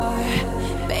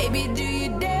Baby, do you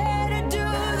dare to do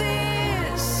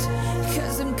this?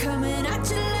 'Cause I'm coming at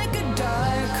you like a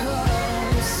dark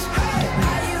horse.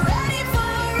 Are you ready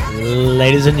for a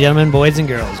Ladies and gentlemen, boys and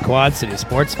girls, Quad City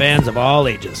sports fans of all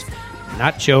ages,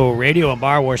 Nacho Radio and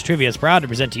Bar Wars Trivia is proud to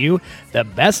present to you the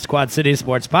best Quad City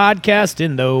sports podcast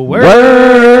in the world.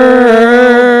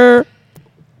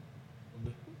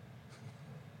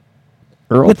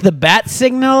 With the bat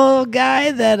signal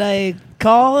guy that I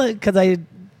call because I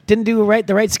didn't do the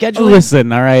right scheduling.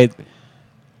 Listen, all right.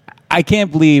 I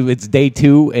can't believe it's day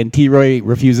 2 and T-Roy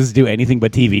refuses to do anything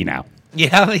but TV now.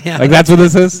 Yeah. Like, that's what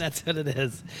this is? That's what it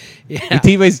is. Yeah.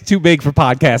 TV's too big for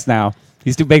podcasts now.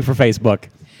 He's too big for Facebook.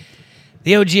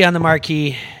 The OG on the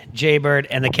marquee, Jay Bird,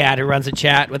 and the cat who runs the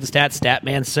chat with the stat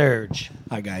man, Serge.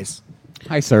 Hi, guys.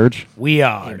 Hi, Serge. We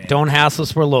are. Hey, man. Don't hassle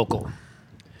us, we're local.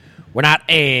 We're not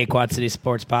a Quad City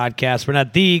Sports Podcast. We're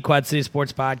not the Quad City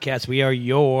Sports Podcast. We are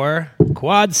your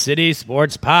Quad City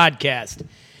Sports Podcast.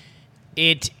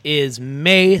 It is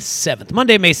May 7th,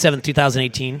 Monday, May 7th,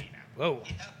 2018. Whoa.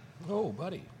 Oh,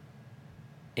 buddy.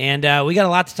 And we got a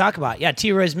lot to talk about. Yeah,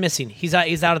 T-Roy's missing. He's out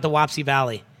at the Wapsie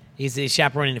Valley. He's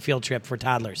chaperoning a field trip for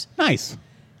toddlers. Nice.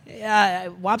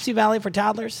 Wapsie Valley for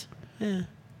toddlers? Yeah.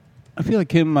 I feel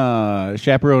like him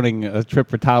chaperoning a trip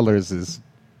for toddlers is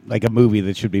like a movie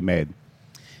that should be made.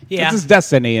 Yeah. It's his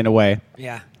destiny in a way.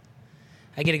 Yeah.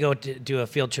 I get to go to do a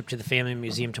field trip to the Family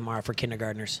Museum tomorrow for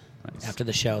kindergartners after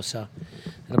the show, so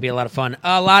it'll be a lot of fun.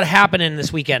 A lot happening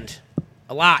this weekend.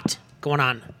 A lot going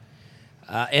on.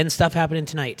 And stuff happening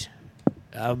tonight.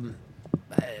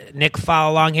 Nick,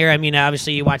 follow along here. I mean,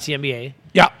 obviously, you watch the NBA.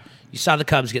 Yeah. You saw the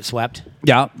Cubs get swept.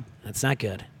 Yeah. That's not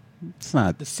good. It's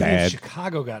not The city of bad.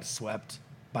 Chicago got swept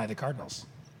by the Cardinals.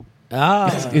 Oh.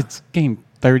 It's game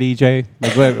 30, Jay.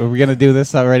 Like, what, are we going to do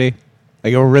this already?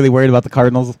 Like, we're really worried about the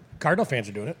Cardinals? Cardinal fans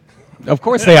are doing it. Of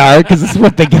course they are, because this is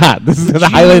what they got. This is the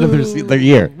highlight of their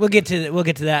year. We'll get to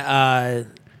that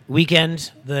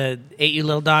weekend. The 8U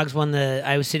Little Dogs won the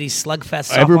Iowa City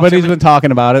Slugfest softball Everybody's been tournament.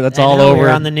 talking about it. That's I all know, over. we're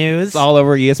on the news. It's all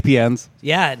over ESPN's.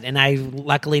 Yeah, and I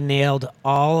luckily nailed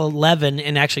all 11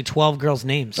 and actually 12 girls'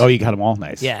 names. Oh, you got them all?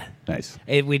 Nice. Yeah. Nice.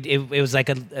 It was like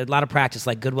a lot of practice,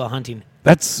 like Goodwill Hunting.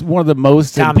 That's one of the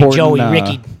most Tommy, important... Joey,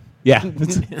 Ricky. Yeah.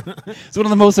 It's one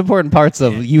of the most important parts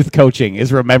of youth coaching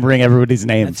is remembering everybody's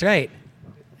name. That's right.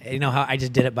 You know how I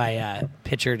just did it by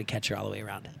pitcher to catcher all the way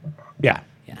around. Yeah.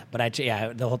 Yeah, but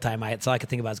the whole time that's all I could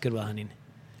think about is Goodwill Hunting.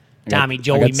 I got- Tommy, I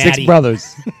Joey, got 6 Matty.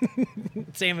 brothers.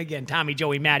 Same again. Tommy,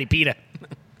 Joey, Matty, Peter.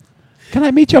 Can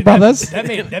I meet your brothers? That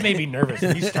made me nervous.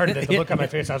 When you started the look on my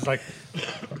face, I was like,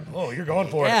 oh, you're going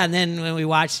for Yeah, it. and then when we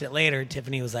watched it later,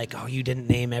 Tiffany was like, "Oh, you didn't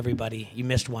name everybody. You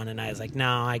missed one." And I was like, "No,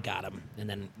 I got them." And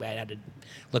then I had to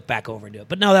look back over and do it.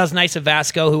 But no, that was nice of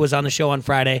Vasco, who was on the show on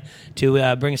Friday,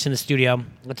 to bring us in the studio.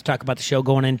 Let's talk about the show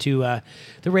going into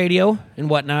the radio and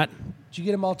whatnot. Did you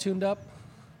get them all tuned up?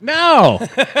 No.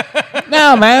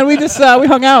 No, man. We just we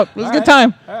hung out. It was a good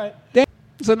time. All right. Damn.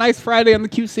 It's a nice Friday on the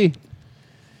QC.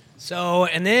 So,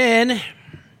 and then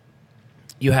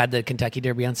you had the Kentucky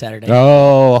Derby on Saturday.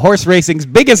 Oh, horse racing's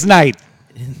biggest night.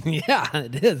 Yeah,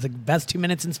 it is the best 2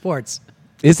 minutes in sports.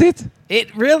 Is it?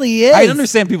 It really is. I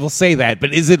understand people say that,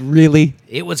 but is it really?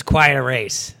 It was quite a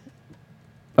race.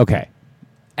 Okay.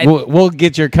 We'll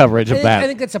get your coverage of I that.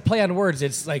 think that's a play on words.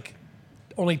 It's like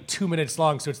only 2 minutes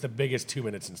long, so it's the biggest 2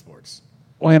 minutes in sports.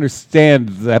 Well, I understand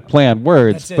that play on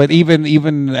words, That's it. but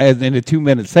even as in a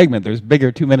 2-minute segment, there's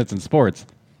bigger 2 minutes in sports.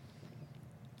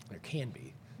 There can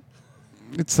be.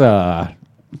 It's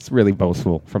really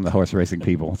boastful from the horse racing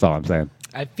people. That's all I'm saying.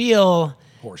 I feel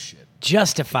Horseshit.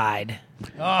 justified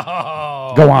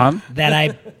Oh. Go on. that I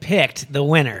picked the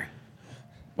winner.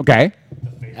 Okay.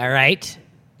 All right.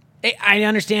 I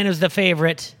understand it was the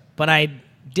favorite, but I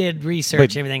did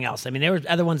research But- everything else. I mean, there were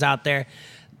other ones out there.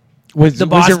 Was The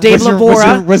boss, Dave was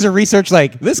Lavora. was there research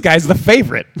like, this guy's the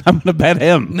favorite? I'm going to bet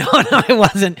him. No, it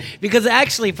wasn't. Because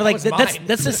actually, for like was that's mine.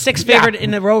 the sixth favorite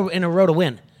in a row to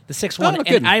win. The sixth one. no And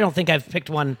kidding. I don't think I've picked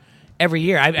one every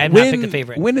year. I've not picked a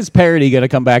favorite. When is parody going to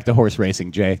come back to horse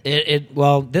racing, Jay?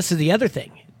 Well, this is the other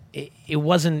thing. It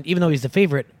wasn't, even though he's the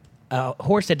favorite, a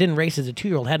horse that didn't race as a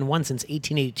 2-year-old hadn't won since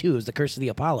 1882. It was the Curse of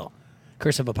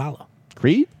Apollo.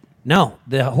 Creed? No,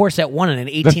 the horse that won it in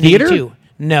theater? 1882.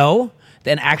 No,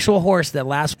 an actual horse that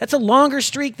lasts. That's a longer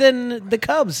streak than the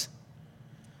Cubs.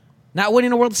 Not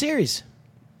winning a World Series.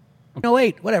 No,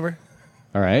 wait, whatever.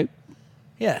 All right.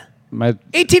 Yeah.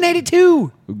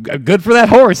 1882. 1882. Good for that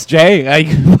horse, Jay.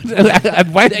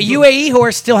 The UAE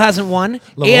horse still hasn't won.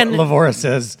 And Lavora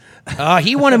says,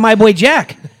 he won in My Boy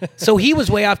Jack. So he was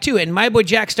way off, too. And My Boy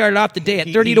Jack started off the day at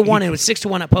 30 to 1, and it was 6 to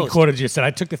 1 at he post. quoted you, said,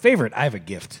 I took the favorite. I have a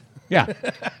gift. Yeah.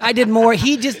 I did more.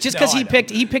 He just No, because I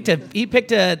he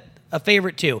picked a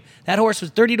favorite too. That horse was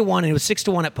 30-1 and it was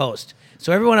 6-1 at post.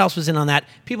 So everyone else was in on that.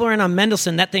 People are in on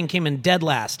Mendelssohn. That thing came in dead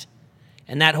last,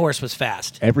 and that horse was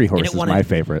fast. Every horse And it is won my in-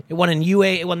 favorite. It won in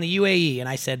It won the UAE, and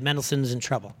I said Mendelssohn's in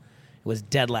trouble. It was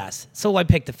dead last. So I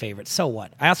picked the favorite. So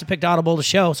what? I also picked Audible to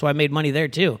show, so I made money there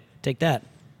too. Take that.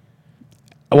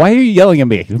 Why are you yelling at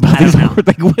me about I don't these know. horses?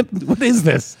 Like, what is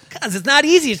this? Because it's not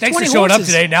easy. It's Thanks 20 for showing horses.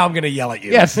 up today. Now I'm going to yell at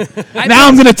you. Yes. I Now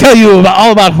I'm going to tell you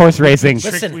all about horse racing.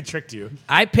 Listen. We tricked you.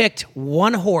 I picked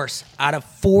one horse out of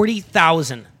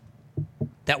 40,000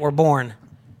 that were born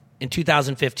in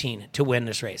 2015 to win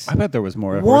this race. I bet there was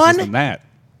more One- horses than that.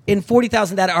 In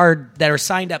 40,000 that are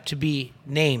signed up to be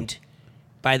named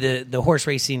by the horse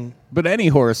racing. But any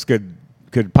horse could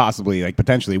possibly, like,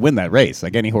 potentially win that race,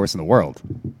 like any horse in the world.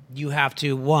 You have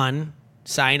to, one,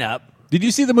 sign up. Did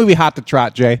you see the movie Hot to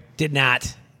Trot, Jay? Did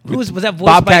not. Was that voiced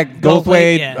by Bobcat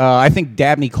Goldthwait. Yeah. I think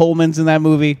Dabney Coleman's in that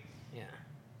movie. Yeah.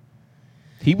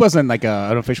 He wasn't like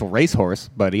an official racehorse,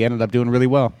 but he ended up doing really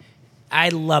well. I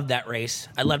loved that race.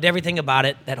 I loved everything about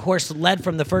it. That horse led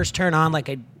from the first turn on, like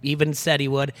I even said he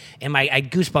would. And I had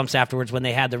goosebumps afterwards when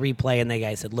they had the replay, and the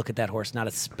guy said, "Look at that horse, not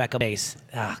a speck of base."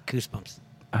 Ah, goosebumps.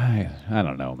 I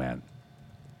don't know, man.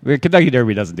 The Kentucky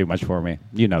Derby doesn't do much for me.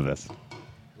 You know this.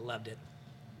 Loved it.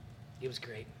 It was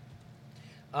great.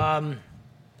 A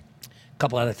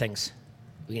couple other things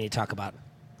we need to talk about.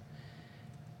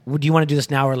 Do you want to do this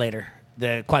now or later?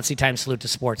 The Quad City Times Salute to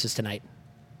Sports is tonight.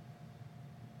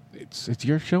 It's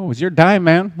your show. It's your dime,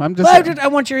 man. I'm just. Well, I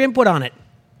want your input on it.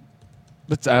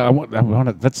 Let's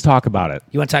let's talk about it.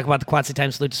 You want to talk about the Quad City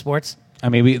Times Salute to Sports? I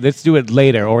mean, let's do it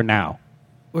later or now.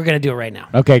 We're gonna do it right now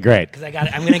Okay, great. because I got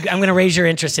it. I'm gonna raise your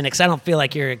interest in it because I don't feel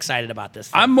like you're excited about this.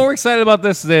 I'm more excited about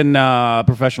this than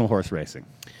professional horse racing.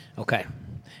 Okay.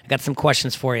 I got some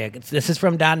questions for you. This is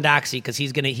from Don Doxey because he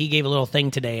gave a little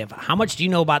thing today of how much do you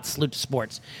know about Salute to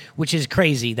Sports, which is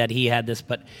crazy that he had this,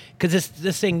 but because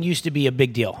this thing used to be a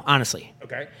big deal, honestly.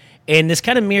 Okay. And this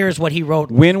kind of mirrors what he wrote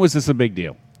When was this a big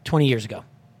deal? 20 years ago.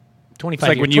 25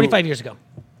 like years, when you- 25 years ago.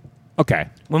 Okay.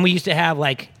 When we used to have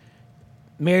like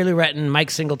Mary Lou Retton, Mike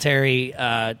Singletary,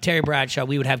 Terry Bradshaw,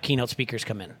 we would have keynote speakers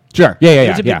come in. Sure. Yeah. It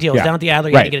was a big deal. It was down at the Adler.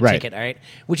 You had to get a ticket, all right?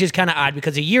 Which is kind of odd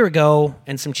because a year ago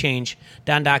and some change,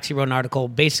 Don Doxey wrote an article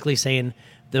basically saying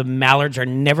the Mallards are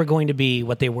never going to be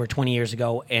what they were 20 years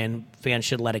ago and fans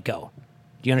should let it go.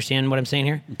 Do you understand what I'm saying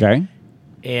here? Okay.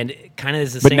 And it kind of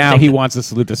is the But same now thing. he wants the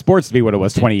Salute to Sports to be what it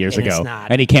was 20 years And it's ago,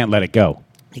 not. and he can't let it go.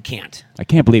 He can't. I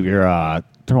can't believe you're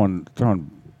throwing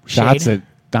shots Shade.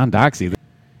 at Don Doxey.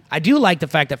 I do like the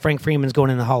fact that Frank Freeman's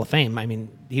going in the Hall of Fame. I mean,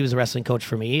 he was a wrestling coach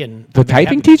for me. And The I'm very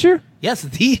typing happy- teacher? Yes,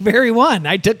 the very one.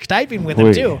 I took typing with him,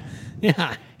 Oy. too.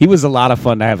 Yeah. He was a lot of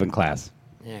fun to have in class.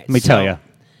 All right, Let me tell you.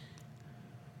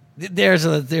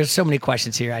 There's so many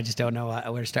questions here. I just don't know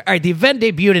where to start. All right, the event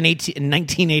debuted in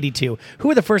 1982. Who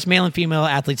were the first male and female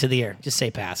athletes of the year? Just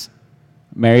say pass.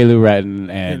 Mary Lou Retton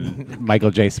and Michael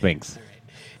J. Spinks.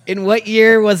 In what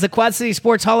year was the Quad City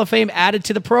Sports Hall of Fame added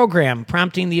to the program,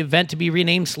 prompting the event to be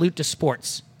renamed Salute to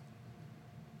Sports?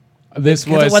 This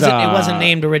Because was it wasn't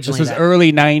named originally This was that.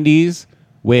 early '90s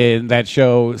when that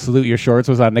show "Salute Your Shorts"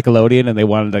 was on Nickelodeon, and they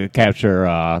wanted to capture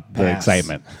the Pass.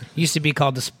 excitement. Used to be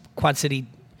called the Quad City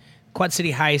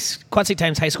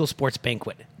Times High School Sports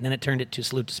Banquet. And then it turned it to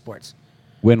Salute to Sports.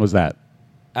 When was that?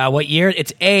 What year?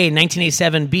 It's A,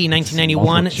 1987, B,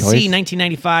 1991, Multiple C, choice?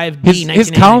 1995, B, His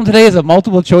 1999. column today is a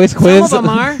multiple choice quiz. Some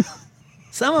of them are.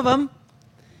 Some of them.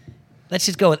 Let's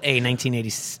just go with A,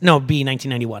 1980. No, B,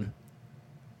 1991.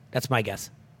 That's my guess.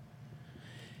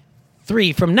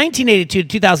 3, from 1982 to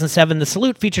 2007, the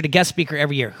Salute featured a guest speaker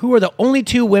every year. Who are the only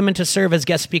 2 women to serve as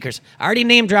guest speakers? I already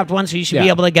name dropped one, so you should be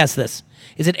Yeah. able to guess this.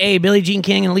 Is it A, Billie Jean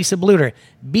King and Lisa Bluter?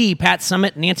 B, Pat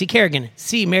Summitt and Nancy Kerrigan?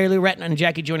 C, Mary Lou Retton and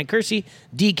Jackie Joyner Kersey?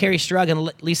 D, Carrie Strug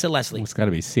and Lisa Leslie? It's got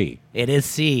to be C. It is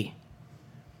C.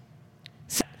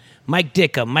 Mike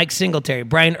Ditka, Mike Singletary,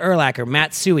 Brian Urlacher,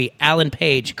 Matt Suey, Alan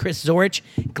Page, Chris Zorich,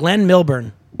 Glenn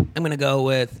Milburn. I'm going to go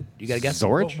with, you got a guess?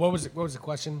 Zorich? What was the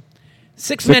question?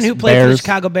 Six men who played for the Bears.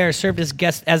 Chicago Bears served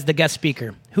as the guest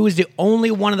speaker. Who is the only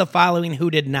one of the following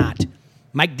who did not?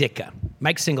 Mike Ditka,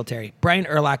 Mike Singletary, Brian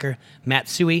Urlacher, Matt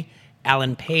Suey,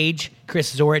 Alan Page,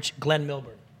 Chris Zorich, Glenn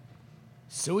Milburn.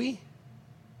 Suey?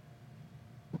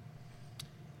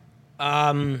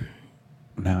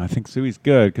 No, I think Suey's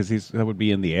good because that would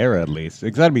be in the era at least.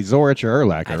 It's got to be Zorich or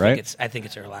Urlacher, right? I think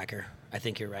it's Urlacher. I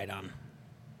think you're right on.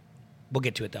 We'll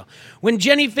get to it, though. When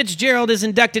Jenny Fitzgerald is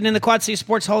inducted in the Quad City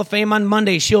Sports Hall of Fame on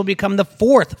Monday, she will become the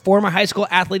 4th former high school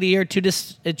athlete of the year to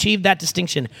achieve that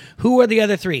distinction. Who are the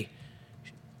other 3?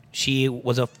 She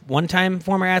was a one-time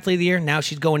former athlete of the year. Now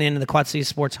she's going into the Quad City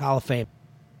Sports Hall of Fame.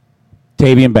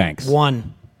 Tavian Banks.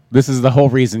 One. This is the whole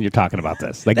reason you're talking about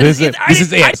this. Like That this is- is I this is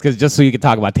didn't- it, because just so you can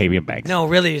talk about Tavian Banks. No,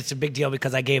 really, it's a big deal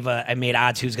because I made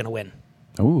odds who's going to win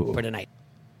Ooh. for tonight.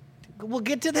 We'll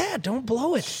get to that. Don't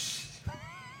blow it.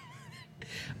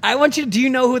 I want you. Do you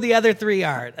know who the other three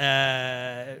are?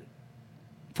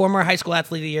 Former high school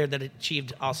athlete of the year that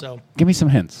achieved also. Give me some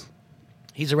hints.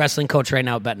 He's a wrestling coach right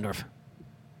now at Bettendorf.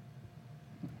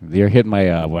 You're hitting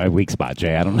my my weak spot,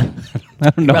 Jay. I don't know. I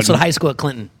don't know. Wrestled high school at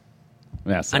Clinton.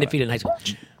 Yes. Undefeated in high school.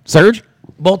 Surge?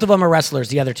 Both of them are wrestlers.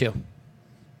 The other two.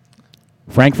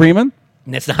 Frank Freeman?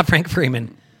 And it's not Frank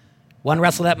Freeman. One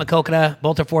wrestled at Makokata.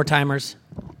 Both are four-timers.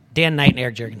 Dan Knight and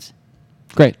Eric Juergens.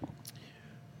 Great.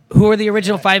 Who are the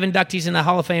original 5 inductees in the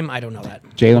Hall of Fame? I don't know that.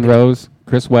 Jalen Rose,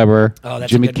 Chris Webber, Oh,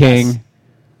 that's a Jimmy good King, guess.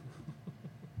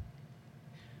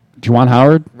 Juwan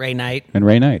Howard, Ray Knight. and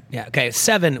Ray Knight. Yeah, okay.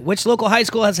 7. Which local high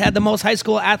school has had the most high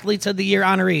school athletes of the year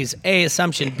honorees? A,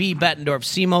 Assumption. B, Bettendorf.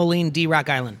 C, Moline. D, Rock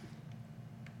Island.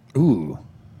 Ooh.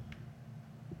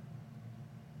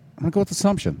 I'm going to go with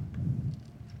Assumption.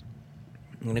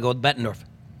 I'm going to go with Bettendorf.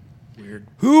 Weird.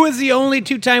 Who is the only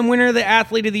 2-time winner of the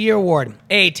Athlete of the Year award?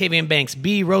 A, Tavian Banks.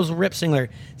 B, Rose Ripsingler.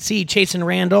 C, Chasen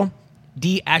Randall.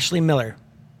 D, Ashley Miller.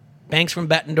 Banks from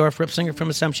Bettendorf, Ripslinger from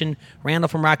Assumption, Randall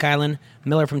from Rock Island,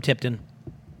 Miller from Tipton.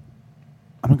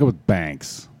 I'm going to go with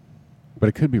Banks. But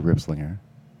it could be Ripslinger.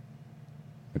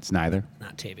 It's neither.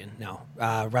 Not Tavian, no.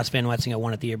 Russ Van Wetzinga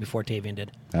won it the year before Tavian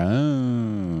did.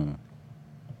 Oh.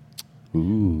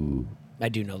 Ooh. I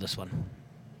do know this one.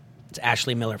 It's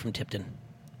Ashley Miller from Tipton.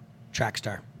 Track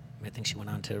star. I think she went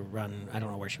on to run, I don't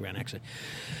know where she ran actually.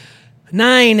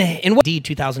 9, in what? D,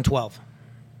 2012.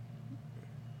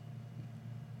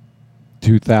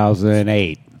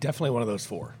 2008. Definitely one of those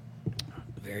 4.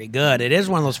 Very good. It is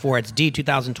one of those 4. It's D,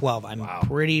 2012. I'm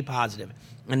pretty positive.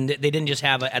 And they didn't just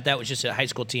have that was just a high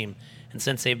school team. And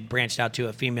since they've branched out to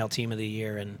a female team of the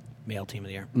year and male team of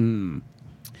the year.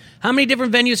 How many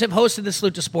different venues have hosted the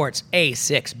Salute to Sports? A,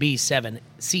 6, B, 7,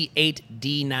 C, 8,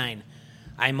 D, 9.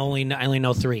 I only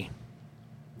know 3.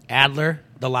 Adler,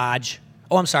 The Lodge.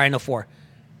 Oh, I'm sorry, I know 4.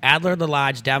 Adler, The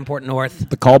Lodge, Davenport North,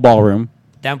 The Call Ballroom.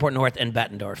 Davenport North, and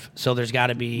Bettendorf. So there's got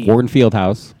to be... Warden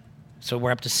Fieldhouse. So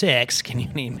we're up to 6. Can you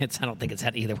name it? I don't think it's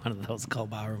at either one of those, Cole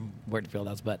Bauer, Warden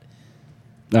Fieldhouse, but...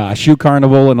 Shoe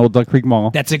Carnival and Old Duck Creek Mall.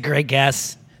 That's a great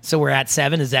guess. So we're at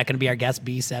 7. Is that going to be our guess,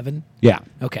 B7? Yeah.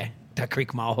 Okay. Duck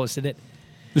Creek Mall hosted it.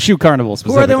 The Shoe Carnival Who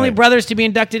specifically. are the only brothers to be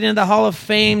inducted into the Hall of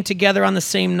Fame together on the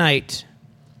same night?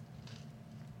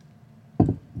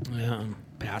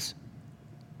 Pass.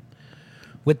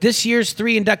 With this year's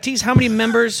 3 inductees, how many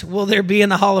members will there be in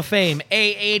the Hall of Fame?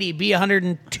 A, 80, B,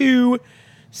 102,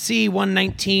 C,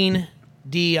 119,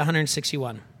 D,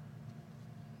 161.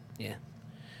 Yeah.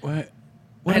 What?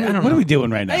 I don't What know. are we doing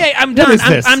right now? Hey, I'm What done. is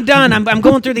this? I'm done. I'm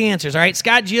going through the answers. All right.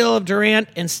 Scott Gill of Durant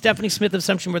and Stephanie Smith of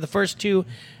Assumption were the first 2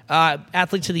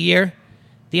 athletes of the year.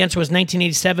 The answer was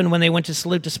 1987 when they went to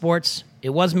Salute to Sports. It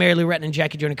was Mary Lou Retton and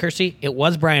Jackie Jordan Kersey. It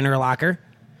was Brian Urlacher.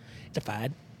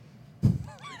 Defied.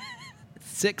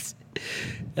 6.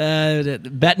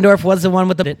 Bettendorf was the one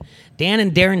with the... Dan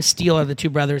and Darren Steele are the 2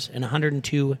 brothers, and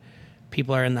 102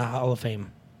 people are in the Hall of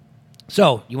Fame.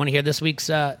 So, you want to hear this week's,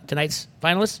 tonight's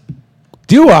finalists?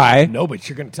 Do I? No, but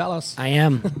you're going to tell us. I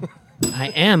am. I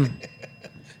am.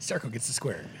 Circle gets the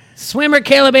square. Swimmer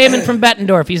Caleb Amon from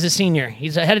Bettendorf. He's a senior.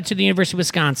 He's headed to the University of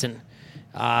Wisconsin.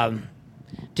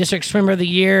 District Swimmer of the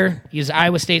Year. He's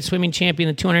Iowa State swimming champion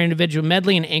in the 200 individual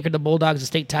medley and anchored the Bulldogs'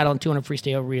 state title in 200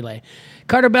 freestyle relay.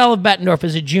 Carter Bell of Bettendorf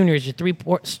is a junior. He's a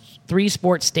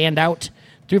three-sport standout.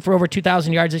 Threw for over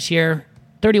 2,000 yards this year,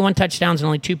 31 touchdowns and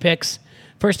only 2 picks.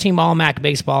 First team All-MAC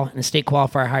baseball and state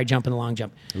qualifier high jump and the long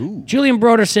jump. Ooh. Julian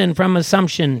Broderson from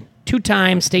Assumption,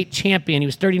 2-time state champion. He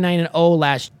was 39-0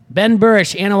 last. Ben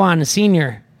Burish, Anawan, a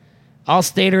senior.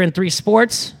 All-stater in 3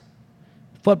 sports,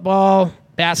 football,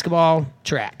 basketball,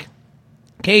 track.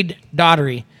 Cade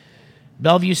Daughtery,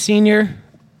 Bellevue senior,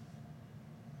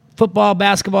 football,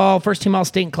 basketball, first team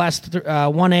All-State in Class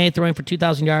 1A, throwing for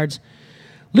 2,000 yards.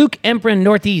 Luke Emprin,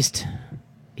 Northeast.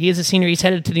 He is a senior. He's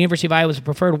headed to the University of Iowa as a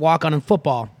preferred walk-on in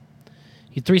football.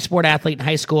 He's a 3-sport athlete in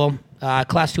high school,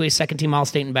 Class 2A, second team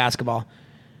All-State in basketball.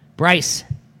 Bryce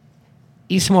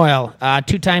Eastmoyle,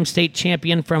 2-time state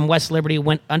champion from West Liberty,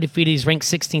 went undefeated. He's ranked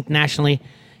 16th nationally.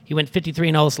 He went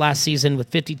 53-0 this last season with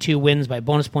 52 wins by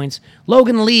bonus points.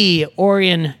 Logan Lee,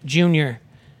 Orion Jr.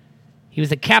 He was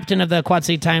the captain of the Quad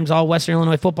City Times All-Western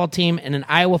Illinois football team and an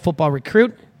Iowa football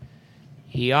recruit.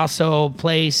 He also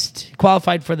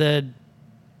qualified for the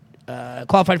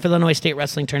Illinois State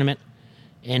Wrestling Tournament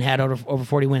and had over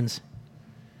 40 wins.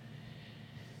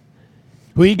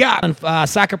 Who you got?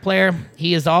 Soccer player.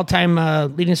 He is the all-time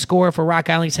leading scorer for Rock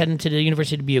Island. He's heading to the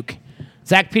University of Dubuque.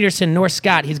 Zach Peterson, North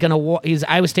Scott. He's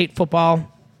Iowa State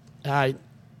football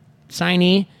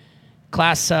signee,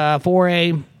 Class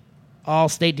 4A,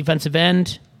 All-State defensive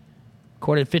end.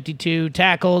 Recorded 52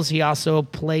 tackles. He also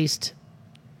placed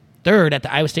third at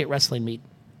the Iowa State wrestling meet.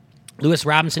 Lewis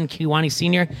Robinson, Kiwani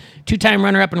Sr., two-time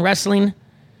runner-up in wrestling,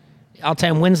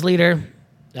 all-time wins leader,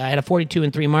 had a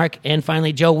 42-3 mark. And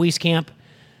finally, Joe Wieskamp,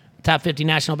 top 50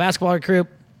 national basketball recruit,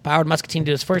 powered Muscatine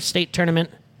to his first state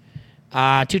tournament,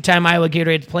 two-time Iowa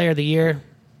Gatorade Player of the Year,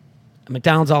 a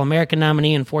McDonald's All-American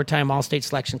nominee, and four-time All-State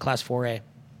Selection Class 4A.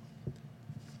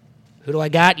 Who do I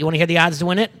got? You want to hear the odds to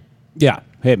win it? Yeah,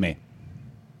 hit me.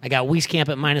 I got Wieskamp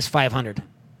at minus 500 to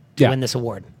Yeah. win this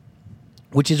award,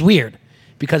 which is weird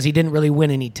because he didn't really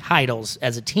win any titles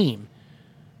as a team.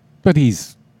 But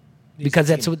he's Because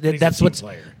He's a team what's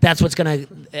player. it's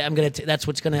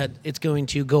going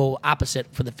to go opposite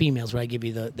for the females when I give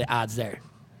you the odds there.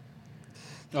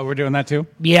 Oh, we're doing that too?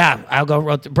 Yeah, I'll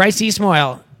go. Bryce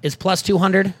Eastmoyle is plus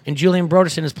 200, and Julian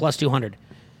Broderson is plus 200.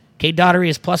 Kate Daughtery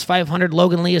is plus 500.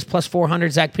 Logan Lee is plus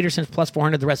 400. Zach Peterson is plus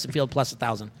 400. The rest of the field plus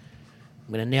 1,000.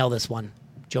 I'm going to nail this one.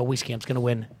 Joe Wieskamp's going to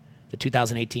win the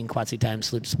 2018 Quad City Times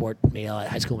Salute to Sport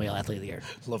High School Male Athlete of the Year.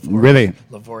 Really?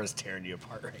 LaVore is tearing you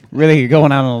apart right now. Really, you're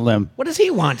going out on a limb. What does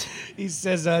he want? He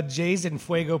says, Jays and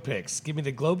Fuego picks. Give me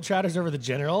the Globetrotters over the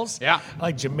Generals. Yeah. I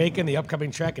like Jamaica in the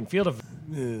upcoming track and field of...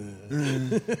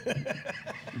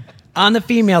 On the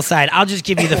female side, I'll just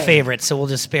give you the favorites, so we'll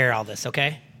just spare all this,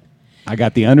 okay? I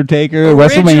got The Undertaker,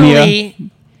 WrestleMania.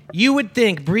 Originally, you would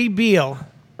think Bree Beal,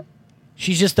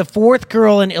 she's just the fourth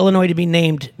girl in Illinois to be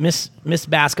named Miss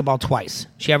Basketball twice.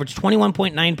 She averaged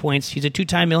 21.9 points. She's a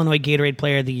two-time Illinois Gatorade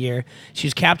Player of the Year. She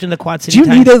was captain of the Quad City Do you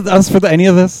Times. need us for any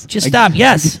of this? Just stop.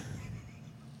 Yes.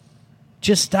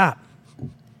 Just stop.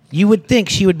 You would think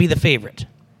she would be the favorite,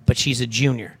 but she's a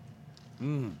junior.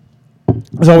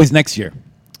 It's always next year.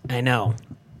 I know.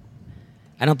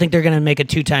 I don't think they're going to make a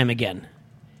two-time again.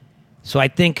 So I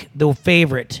think the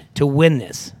favorite to win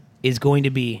this is going to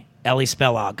be Ellie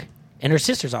Spellog. And her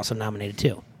sister's also nominated,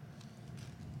 too.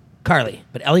 Carly.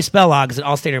 But Ellie Spellog is an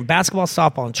all-stater in basketball,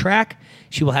 softball, and track.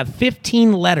 She will have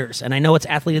 15 letters. And I know it's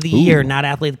Athlete of the Year, not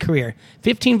Athlete of the Career.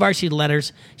 15 varsity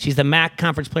letters. She's the MAC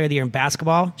Conference Player of the Year in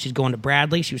basketball. She's going to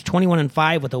Bradley. She was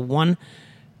 21-5 with a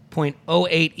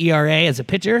 1.08 ERA as a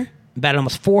pitcher. Batted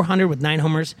almost 400 with 9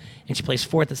 homers, and she placed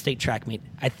fourth at state track meet.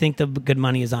 I think the good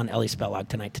money is on Ellie Spellog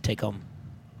tonight to take home.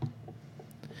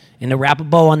 And to wrap a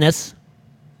bow on this,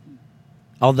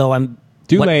 although I'm...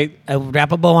 Late. I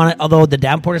wrap a bow on it, although the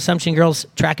Davenport Assumption girls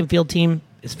track and field team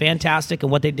is fantastic,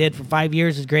 and what they did for 5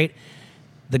 years is great.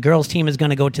 The girls team is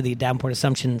going to go to the Davenport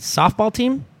Assumption softball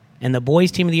team, and the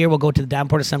boys team of the year will go to the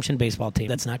Davenport Assumption baseball team.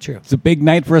 That's not true. It's a big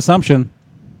night for Assumption.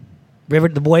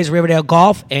 The boys Riverdale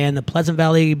Golf and the Pleasant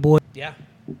Valley boys. Yeah.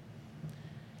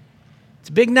 It's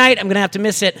a big night. I'm going to have to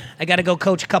miss it. I got to go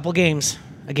coach a couple games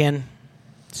again.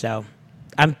 So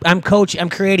I'm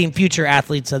creating future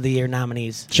athletes of the year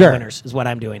nominees. and Sure. Winners is what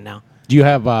I'm doing now. Do you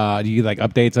have like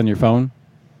updates on your phone?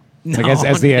 No, I guess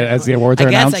as the awards are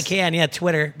I guess announced? I can, yeah,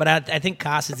 Twitter. But I think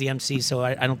Koss is the MC, so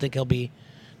I don't think he'll be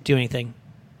doing anything.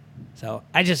 So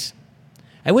I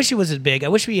wish it was as big. I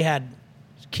wish we had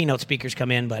keynote speakers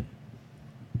come in, but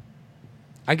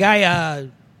our guy,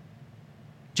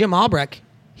 Jim Albrecht,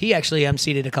 he actually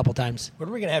emceed it a couple times. When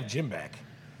are we going to have Jim back?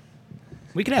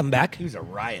 We could have him back. He was a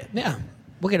riot. Yeah,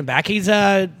 we'll get him back. He's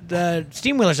the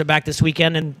Steamwheelers are back this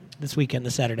weekend and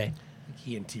this Saturday.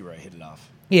 He and T-Roy hit it off.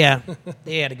 Yeah,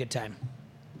 they had a good time.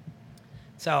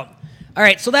 So, all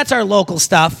right, so that's our local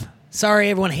stuff. Sorry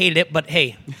everyone hated it, but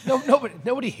hey.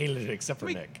 Nobody hated it except for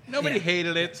Nick. Nobody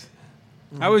hated it.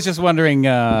 I was just wondering,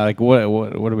 what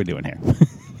are we doing here?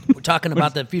 We're talking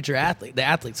about the future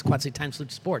athletes, Quad City Times Salute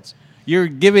to Sports. You're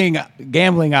giving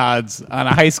gambling odds on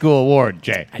a high school award,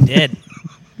 Jay. I did.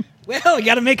 Well, you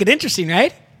got to make it interesting,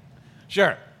 right?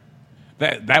 Sure.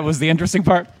 That was the interesting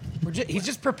part? He's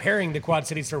just preparing the Quad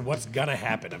Cities for what's going to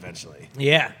happen eventually.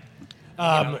 Yeah.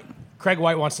 Craig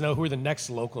White wants to know who are the next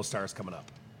local stars coming up.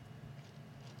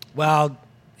 Well,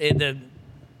 the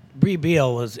Bree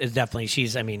Beal is definitely, she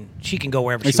can go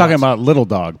wherever He's she talking wants. about little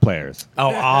dog players.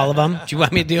 Oh, all of them? Do you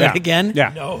want me to do Yeah. it again?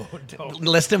 Yeah. No, don't.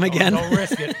 List them again? Don't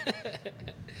risk it.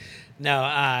 No,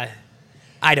 I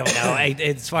don't know.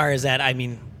 As far as that,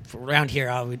 around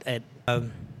here,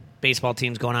 baseball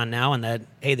team's going on now, and the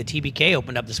TBK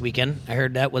opened up this weekend. I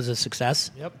heard that was a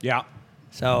success. Yep. Yeah.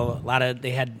 So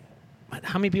they had,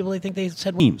 how many people do they think they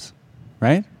said? Teams,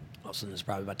 right? Also, there's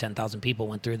probably about 10,000 people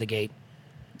went through the gate.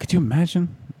 Could you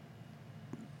imagine?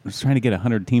 I was trying to get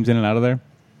 100 teams in and out of there.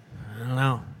 I don't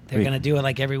know. They're going to do it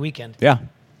like every weekend. Yeah,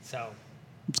 So,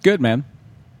 it's good, man.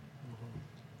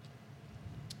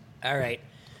 all right.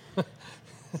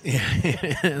 Yeah,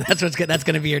 that's what's good. That's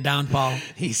going to be your downfall.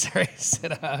 He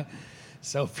said,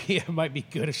 Sophia might be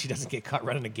good if she doesn't get caught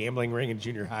running a gambling ring in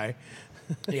junior high.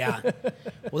 Yeah.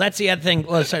 Well, that's the other thing.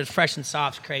 Well, so it's fresh and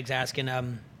soft. Craig's asking.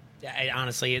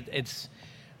 Honestly, it's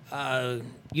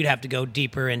you'd have to go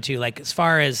deeper into, like, as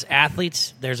far as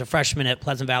athletes. There's a freshman at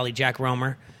Pleasant Valley, Jack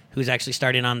Romer, who's actually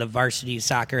starting on the varsity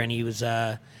soccer, and he was,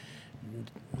 I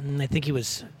think he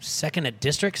was second at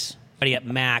districts, but he at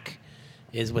MAC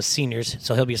was seniors,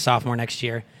 so he'll be a sophomore next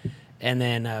year. And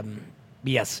then,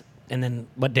 yes, and then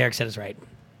what Derek said is right.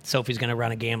 Sophie's going to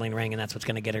run a gambling ring, and that's what's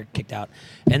going to get her kicked out.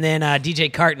 And then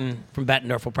DJ Carton from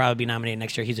Bettendorf will probably be nominated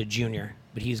next year. He's a junior,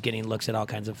 but he's getting looks at all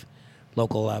kinds of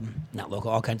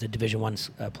all kinds of Division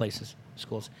I places,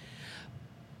 schools.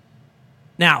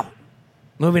 Now,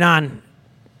 moving on,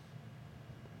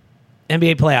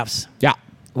 NBA playoffs. Yeah.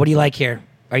 What do you like here?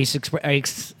 Are you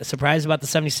surprised about the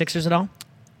 76ers at all?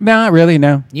 No, not really,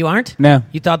 no. You aren't? No.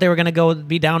 You thought they were going to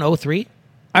be down 0-3?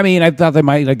 I mean, I thought they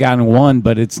might have gotten one,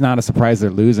 but it's not a surprise they're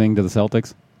losing to the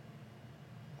Celtics.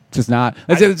 It's just not.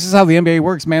 It's just how the NBA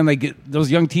works, man. Like, those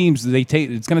young teams,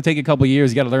 it's going to take a couple of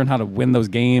years. You got to learn how to win those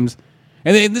games.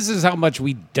 And this is how much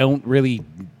we don't really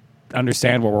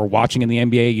understand what we're watching in the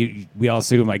NBA. We all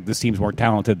assume, like, this team's more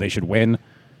talented, they should win.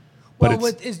 But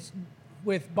Well,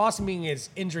 with Boston being as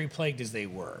injury plagued as they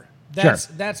were,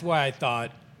 that's why I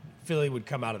thought Philly would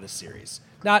come out of the series.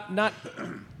 Not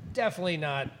definitely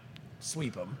not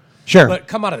sweep them. Sure. But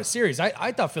come out of the series.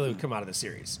 I thought Philly would come out of the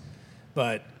series,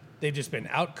 but they've just been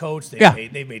outcoached.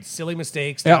 They've made silly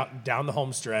mistakes down the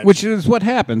home stretch, which is what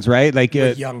happens, right? Like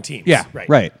with young teams. Yeah,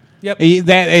 right. Yep.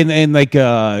 That and like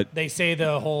they say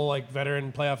the whole like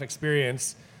veteran playoff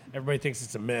experience. Everybody thinks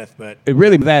it's a myth, but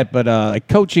like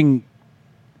coaching.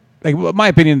 Like, in my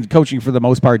opinion, coaching for the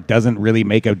most part doesn't really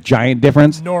make a giant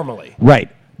difference. normally, Right.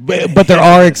 But there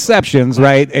are exceptions,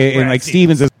 right? And Right, like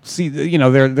Stevens,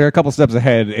 they're a couple steps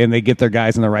ahead, and they get their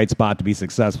guys in the right spot to be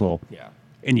successful. Yeah.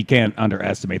 And you can't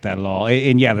underestimate that at all.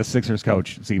 And yeah, the Sixers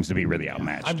coach seems to be really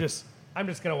outmatched. I'm just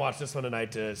gonna watch this one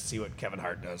tonight to see what Kevin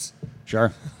Hart does.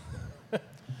 Sure.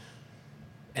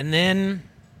 And then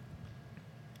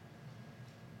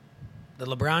the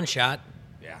LeBron shot.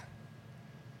 Yeah.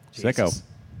 Sicko.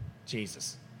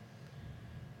 Jesus.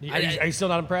 I- Are you still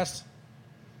not impressed?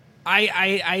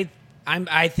 I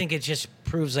think it just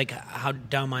proves like how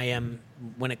dumb I am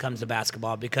when it comes to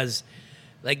basketball, because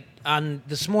like on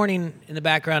this morning in the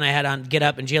background I had on Get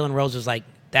Up, and Jalen Rose was like,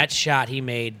 that shot he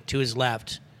made to his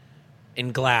left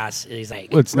in glass, and he's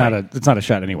like, Well, it's not a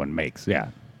shot anyone makes. Yeah.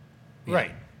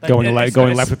 Right. Going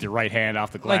left with your right hand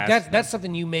off the glass. Like that's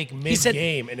something you make said-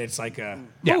 mid-game, and it's like Yeah.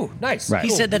 ooh, nice. Right. he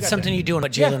Cool, said you that's got something that. you do, and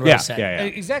what Jalen Rose Yeah, said. yeah.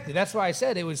 Exactly. That's why I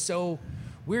said it was so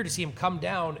weird to see him come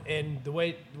down, and the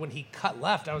way when he cut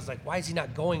left, I was like, why is he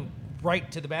not going right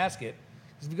to the basket?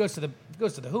 Because if he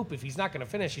goes to the hoop, if he's not going to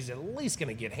finish, he's at least going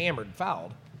to get hammered and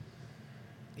fouled.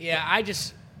 Yeah, I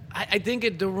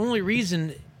think the only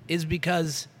reason is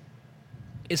because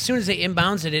as soon as they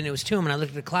inbounds it and it was to him, and I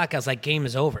looked at the clock, I was like, game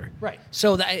is over. Right.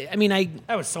 So that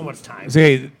was so much time.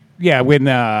 See, yeah, when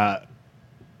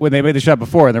they made the shot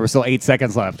before and there were still 8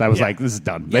 seconds left, I was Yeah. like, "This is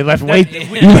done." They Yeah, left that-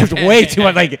 you left way too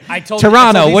much. Like, I told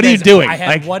Toronto, these what are you guys, doing? I had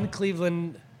Like, one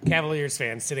Cleveland Cavaliers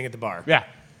fan sitting at the bar. yeah.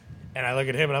 And I look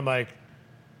at him and I'm like,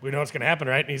 we know what's going to happen,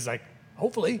 right? And he's like,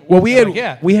 hopefully. Well, I'm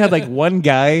like, we had like one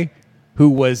guy who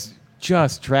was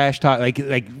just trash talk,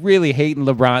 like really hating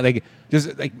LeBron, like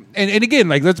just like, and again,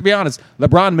 like, let's be honest,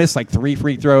 LeBron missed like 3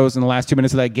 free throws in the last 2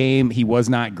 minutes of that game. He was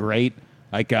not great.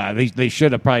 Like they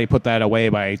should have probably put that away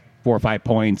by 4 or 5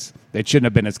 points. It shouldn't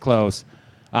have been as close.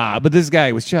 But this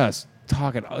guy was just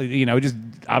talking, just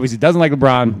obviously doesn't like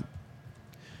LeBron.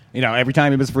 Every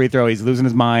time he misses a free throw, he's losing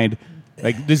his mind.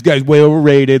 Like, this guy's way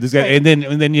overrated. This guy, and then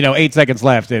 8 seconds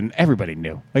left, and everybody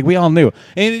knew. Like, we all knew.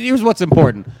 And here's what's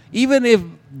important: even if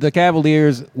the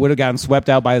Cavaliers would have gotten swept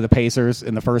out by the Pacers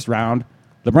in the first round,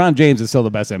 LeBron James is still the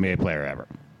best NBA player ever.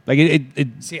 Like,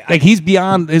 he's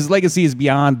beyond, his legacy is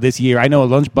beyond this year. I know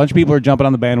a bunch of people are jumping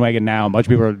on the bandwagon now. A bunch of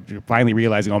people are finally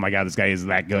realizing, oh my God, this guy is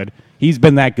that good. He's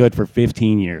been that good for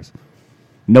 15 years.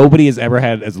 Nobody has ever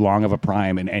had as long of a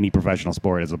prime in any professional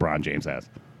sport as LeBron James has.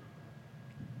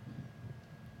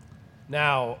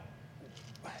 Now,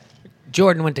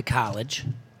 Jordan went to college,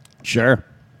 Sure.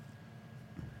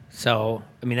 so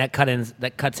I mean that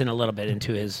cuts in a little bit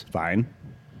into his. Fine.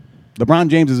 LeBron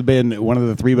James has been one of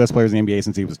the 3 best players in the NBA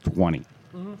since he was 20.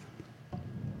 Mm-hmm.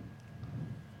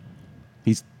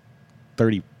 He's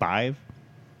 35,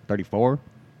 34. 34,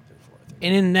 I think.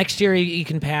 And then next year, he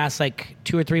can pass like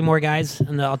 2 or 3 more guys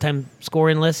on the all-time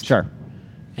scoring list. Sure.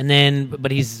 And then,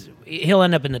 but he'll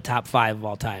end up in the top 5 of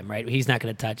all time, right? He's not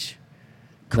going to touch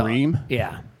Kareem?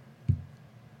 Yeah.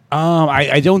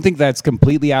 I don't think that's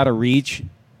completely out of reach,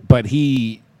 but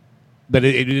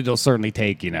it'll certainly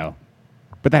take,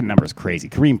 But that number is crazy.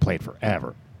 Kareem played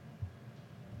forever.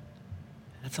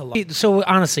 That's a lot. So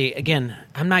honestly, again,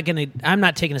 I'm not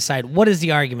taking a side. What is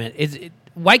the argument?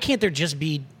 Why can't there just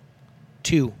be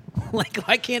 2? Like,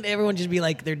 why can't everyone just be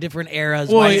like they're different eras?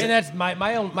 Well, Why and that's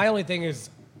my only thing is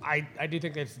I do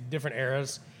think it's different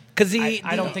eras. Because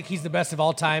I don't think he's the best of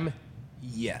all time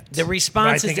yet. the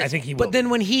response But is I think he will. But then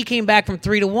when he came back from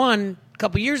 3-1 a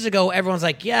couple years ago, everyone's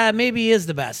like, yeah, maybe he is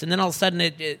the best. And then all of a sudden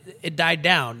it died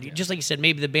down. Just like you said,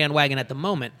 maybe the bandwagon at the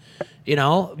moment,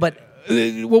 But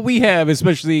What we have,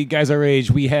 especially guys our age,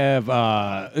 we have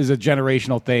is a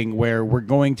generational thing where we're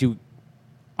going to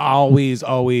always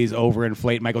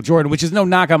overinflate Michael Jordan, which is no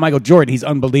knock on Michael Jordan. He's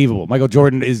unbelievable. Michael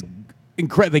Jordan is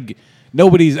incredible.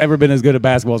 Nobody's ever been as good at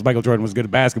basketball as Michael Jordan was good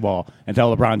at basketball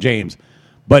until LeBron James.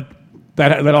 But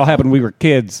that all happened when we were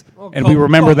kids, and we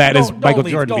remember that as Michael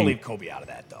Jordan. Don't leave Kobe out of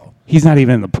that, though. He's not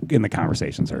even in the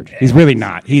conversation, Serge. He's really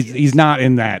not. He's not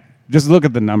in that. Just look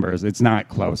at the numbers. It's not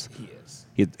close. He is.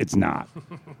 It's not.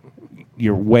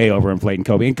 You're way overinflating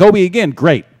Kobe. And Kobe, again,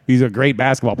 great. He's a great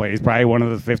basketball player. He's probably one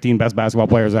of the 15 best basketball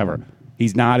players ever.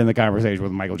 He's not in the conversation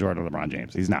with Michael Jordan or LeBron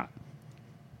James. He's not.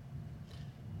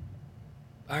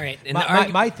 all right. And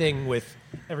My thing with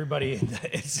everybody,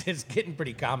 it's getting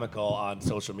pretty comical on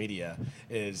social media,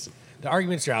 is the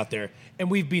arguments are out there, and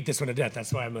we've beat this one to death.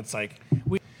 That's why it's like,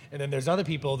 and then there's other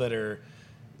people that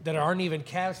aren't even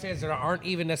Cavs fans, that aren't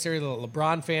even necessarily a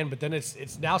LeBron fan, but then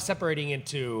it's now separating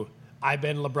into I've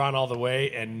been LeBron all the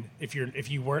way, and if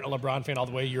you weren't a LeBron fan all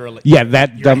the way, you're a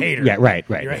hater. Yeah, right.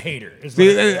 You're a hater. is what See,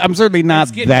 it is. I'm certainly not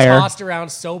It's getting there. tossed around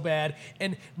so bad,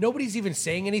 and nobody's even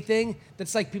saying anything.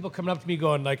 That's like people coming up to me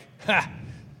going like, "Ha,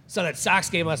 saw that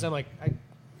Sox game last night." I'm like,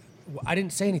 I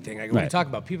didn't say anything. I go, what are you Right. talking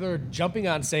about? People are jumping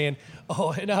on saying,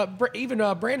 "Oh," and even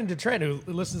Brandon DeTrent,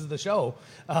 who listens to the show,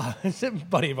 is a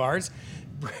buddy of ours.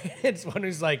 Brandon's one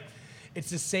who's like,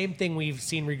 it's the same thing we've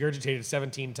seen regurgitated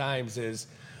 17 times. Is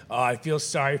I feel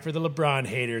sorry for the LeBron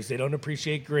haters. They don't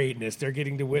appreciate greatness. They're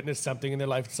getting to witness something in their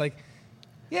life. It's like,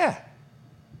 yeah,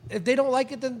 if they don't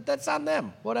like it, then that's on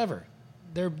them. Whatever.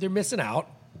 They're missing out.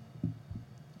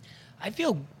 I don't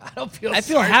feel. I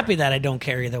feel sorry happy that I don't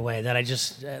care either way. That I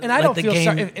just And I let don't the feel game.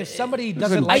 sorry if somebody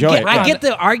doesn't enjoy like it. it. I get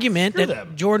the argument Screw that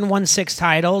them. Jordan won 6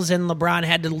 titles and LeBron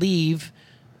had to leave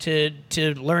to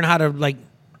learn how to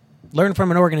learn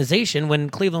from an organization when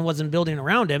Cleveland wasn't building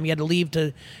around him. He had to leave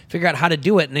to figure out how to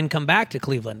do it and then come back to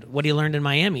Cleveland. What he learned in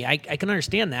Miami, I can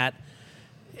understand that,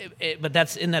 but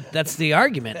that's the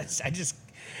argument. I just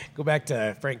go back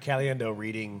to Frank Caliendo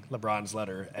reading LeBron's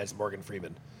letter as Morgan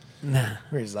Freeman,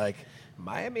 where he's like,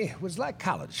 "Miami was like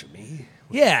college for me,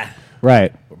 Yeah,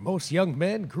 Right. where most young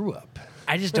men grew up."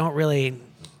 I just don't really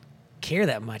care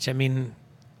that much. I mean,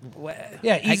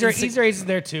 Yeah, I can see- Easter eggs is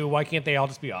there too. Why can't they all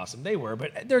just be awesome? They were,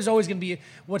 but there's always going to be.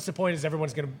 What's the point? Is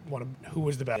everyone's going to want to? Who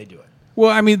was the best? They do it. Well,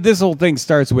 I mean, this whole thing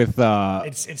starts with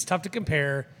It's tough to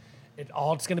compare.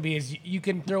 All it's going to be is you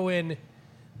can throw in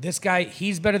this guy.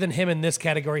 He's better than him in this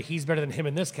category. He's better than him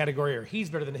in this category, or he's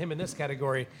better than him in this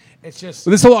category. It's just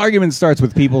this whole argument starts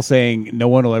with people saying no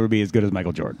one will ever be as good as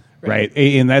Michael Jordan, right?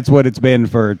 And that's what it's been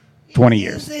for 20 It's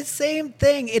years. the same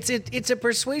thing. It's a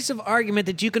persuasive argument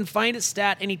that you can find a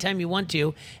stat anytime you want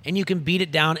to, and you can beat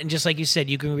it down. And just like you said,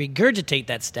 you can regurgitate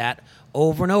that stat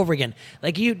over and over again.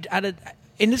 Like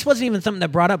and this wasn't even something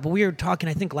that brought up, but we were talking,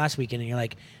 I think, last weekend, and you're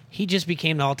like, he just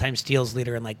became the all-time steals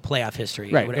leader in like playoff history,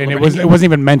 Right. Whatever. And it wasn't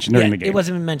even mentioned during Yeah, the game. it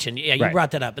wasn't even mentioned. Yeah, you Right.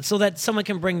 brought that up, and so that someone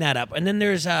can bring that up. And then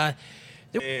there's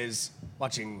is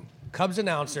watching Cubs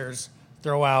announcers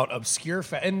throw out obscure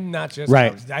and not just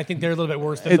Right. Cubs. I think they're a little bit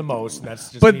worse than the most. And that's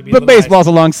just But me being a little baseball's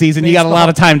a biased. long season. You got a lot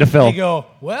of time to fill. They go,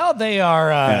 well, they are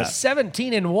Yeah.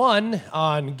 17-1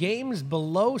 on games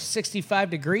below 65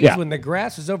 degrees Yeah. when the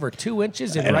grass was over 2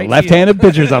 inches in And right left-handed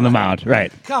field. pitchers on the mound.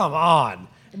 Right. Come on,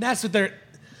 and that's what they're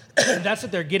that's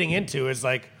what they're getting into is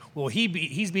like, well,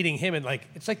 he's beating him, and like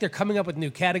it's like they're coming up with new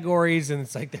categories, and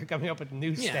it's like they're coming up with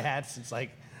new Yeah. stats. It's like.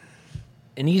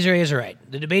 and he's right.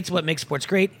 The debate's what makes sports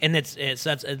great, and that's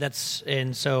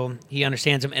and so he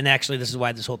understands them. And actually, this is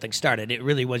why this whole thing started. It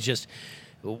really was just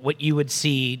what you would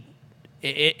see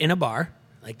in a bar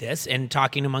like this, and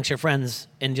talking amongst your friends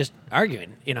and just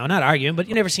arguing. Not arguing, but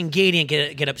you've never seen Gadian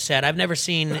get upset. I've never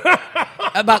seen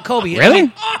about Kobe. Really? I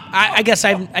mean, I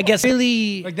guess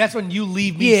really. Like that's when you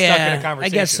leave me stuck in a I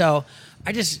conversation. guess so.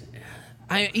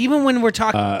 Even when we're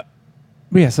talking.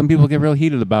 But yeah, some people get real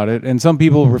heated about it, and some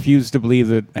people refuse to believe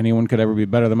that anyone could ever be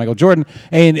better than Michael Jordan.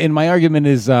 And my argument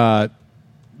is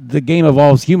the game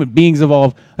evolves, human beings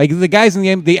evolve. Like the guys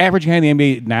in the average guy in the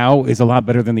NBA now is a lot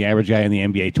better than the average guy in the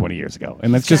NBA 20 years ago,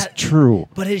 and that's just true.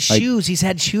 But his Like, shoes, he's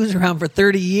had shoes around for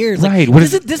 30 years. Like, Right, what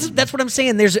that's what I'm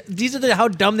saying. These are how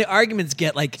dumb the arguments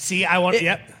get. Like, See, I want.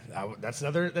 Yep. That's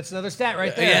another stat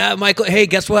right there. yeah, Michael. Hey,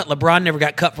 guess what? LeBron never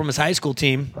got cut from his high school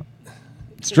team.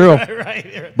 It's true.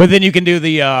 right. But then you can do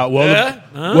the Yeah?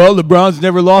 well, LeBron's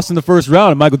never lost in the first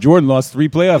round, and Michael Jordan lost 3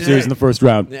 playoff series in the first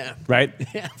round. Yeah. Right.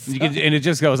 Yeah, And it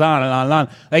just goes on and on and on.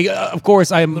 Like, of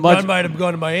course, I'm LeBron might have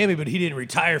gone to Miami, but he didn't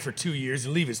retire for 2 years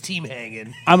and leave his team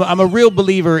hanging. I'm a real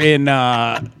believer in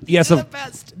yes, the of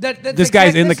best. This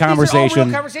guy's in the These are all real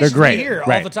conversation. conversations They're great. we hear all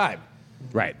Right. the time.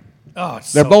 right. Oh,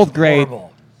 it's They're so both great. horrible.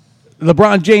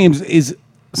 LeBron James is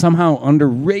somehow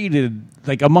underrated,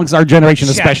 like amongst our generation,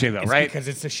 especially though, It's right? Because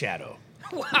it's a shadow.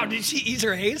 Wow, did she ease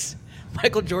her ace?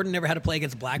 Michael Jordan never had to play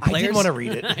against black I players. didn't want to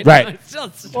read it. I know, Right. it's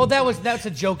just- Well, that's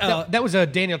a joke. Oh. That was a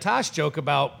Daniel Tosh joke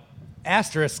about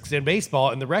asterisks in baseball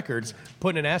and the records.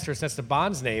 Putting an asterisk next to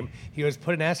Bond's name, he was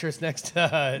put an asterisk next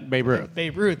to Babe Ruth.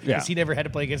 Babe Ruth because Yeah. he never had to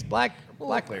play against black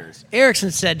players.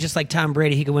 Erickson said, just like Tom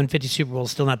Brady, he could win 50 Super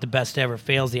Bowls, still not the best ever.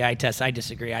 Fails the eye test. I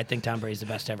disagree. I think Tom Brady's the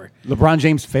best ever. LeBron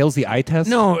James fails the eye test.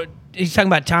 No, he's talking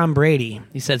about Tom Brady.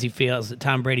 He says he fails. That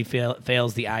Tom Brady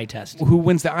fails the eye test. Who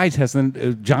wins the eye test?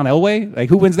 Then John Elway? Like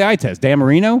who wins the eye test? Dan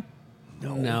Marino?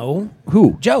 No.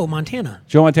 Who? Joe Montana.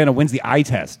 Joe Montana wins the eye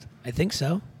test I think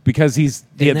so. because he And had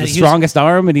then the he was- strongest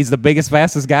arm and he's the biggest,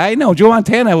 fastest guy. No, Joe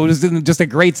Montana was in just a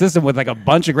great system with like a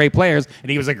bunch of great players,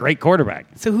 and he was a great quarterback.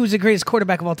 So who's the greatest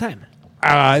quarterback of all time?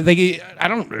 I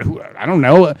don't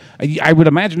know. I would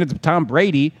imagine it's Tom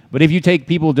Brady, but if you take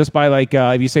people just by like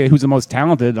if you say who's the most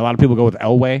talented, a lot of people go with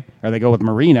Elway or they go with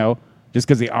Marino just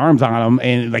because the arms on him,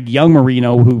 and like young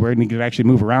Marino who could actually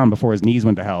move around before his knees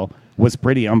went to hell was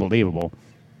pretty unbelievable.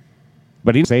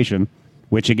 But he's station,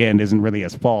 which again isn't really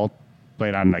his fault.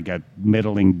 Played on like a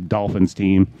middling Dolphins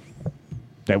team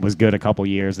that was good a couple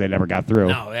years. They never got through.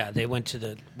 No, yeah, they went to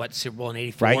the Super Bowl in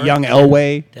 '84. Right, young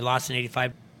Elway. They lost in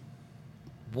 '85.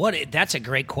 That's a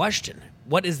great question.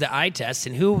 What is the eye test,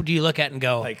 and who do you look at and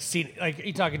go? Like, are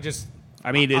you talking just?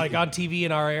 I mean, like on TV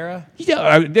in our era. Yeah,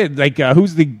 I did. Like,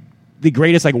 who's the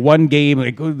greatest like one game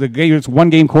the greatest one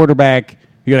game quarterback?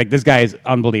 You're like, this guy is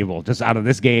unbelievable. Just out of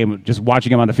this game, just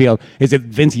watching him on the field. Is it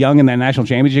Vince Young in that national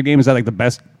championship game? Is that like the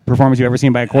best performance you've ever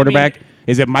seen by a quarterback?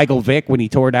 Is it Michael Vick when he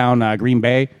tore down Green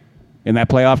Bay in that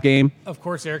playoff game? Of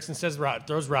course, Erickson says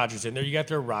throws Rodgers in there. You got to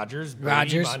throw Rodgers, Brady,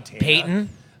 Rodgers, Montana,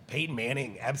 Peyton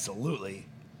Manning, absolutely.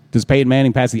 Does Peyton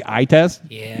Manning pass the eye test?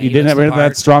 Yeah, he he didn't looks have the that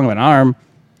part. strong of an arm.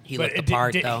 He But looked the it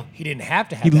part, did- though. He didn't have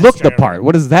to have. He that looked the strong. part.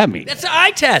 What does that mean? That's the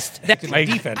eye test. Like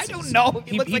defense. I don't know.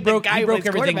 He looked like broke- the guy he who broke plays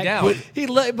everything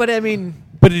quarterback. down. But I mean,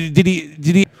 But did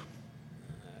he?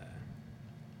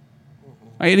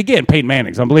 I mean, again, Peyton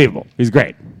Manning's unbelievable. He's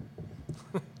great.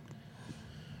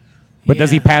 But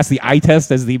does he Yeah. pass the eye test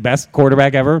as the best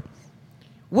quarterback ever?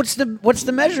 what's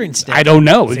the measuring stick? I don't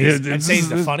know. I'd say he's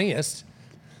the funniest.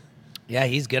 Yeah,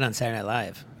 he's good on Saturday Night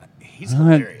Live. He's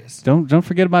hilarious. Don't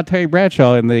forget about Terry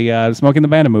Bradshaw in the Smoking the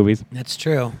Bandit movies. That's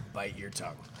true. Bite your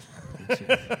tongue.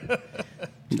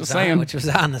 Just saying. Which was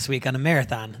on this week on a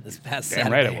marathon this past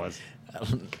Damn Saturday. right it was.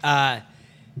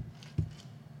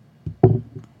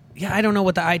 Yeah, I don't know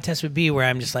what the eye test would be where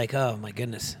I'm just like, oh my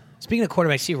goodness. Speaking of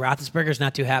quarterbacks, see Roethlisberger's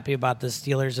not too happy about the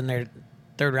Steelers and their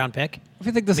third round pick.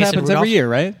 I think this Mason happens Rudolph? every year,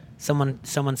 right? Someone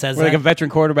says Where like that. a veteran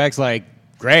quarterback's like,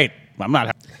 great, I'm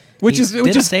not. Which He is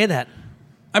didn't say that.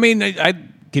 I mean, I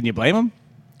can you blame him?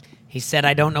 He said,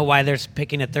 I don't know why they're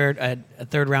picking a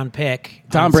third round pick.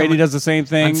 Tom on Brady someone- does the same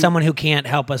thing. on someone who can't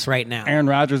help us right now. Aaron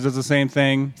Rodgers does the same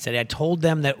thing. He said, I told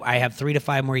them that I have 3 to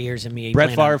 5 more years in me. Brett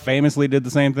playing on- Favre famously did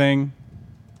the same thing.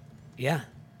 Yeah.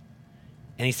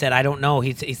 And he said, I don't know.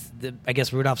 I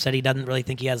guess Rudolph said he doesn't really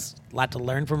think he has a lot to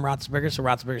learn from Roethlisberger. So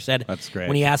Roethlisberger said, That's great.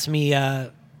 when he asked me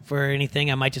for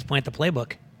anything, I might just point at the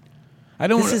playbook. I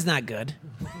don't. This is not good.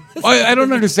 I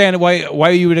don't understand why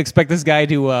you would expect this guy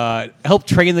to help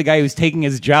train the guy who's taking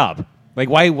his job. Like,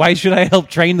 why should I help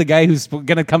train the guy who's going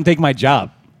to come take my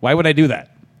job? Why would I do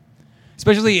that?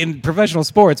 Especially in professional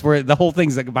sports where the whole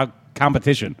thing's like about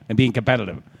competition and being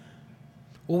competitive.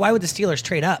 Well, why would the Steelers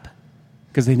trade up?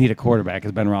 Because they need a quarterback,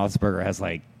 because Ben Roethlisberger has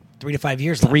like 3 to 5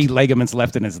 years 3 left. ligaments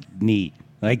left in his knee.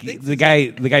 Like the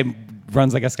guy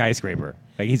runs like a skyscraper.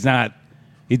 Like he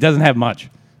doesn't have much.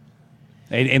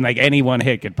 And like any one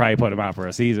hit could probably put him out for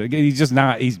a season. He's just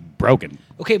not. He's broken.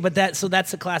 Okay, but that's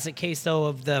the classic case, though,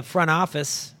 of the front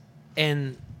office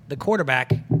and the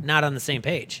quarterback not on the same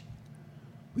page.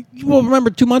 Well, remember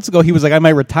 2 months ago he was like, I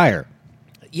might retire.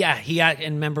 Yeah,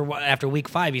 and remember after week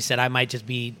 5, he said I might just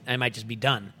be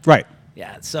done. Right.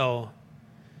 Yeah, so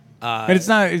And it's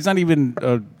not even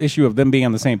an issue of them being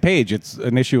on the same page. It's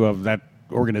an issue of that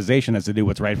organization has to do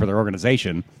what's right for their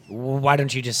organization. why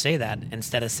don't you just say that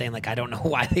instead of saying like I don't know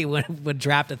why they would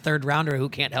draft a third rounder who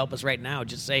can't help us right now?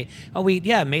 Just say,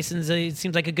 Mason's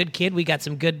seems like a good kid. We got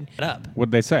some good up.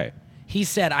 What'd they say? He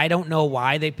said, I don't know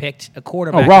why they picked a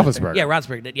quarterback. Roethlisberger. Yeah,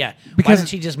 Roethlisberger did. Yeah, why Because- didn't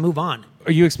she just move on?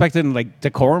 Are you expecting like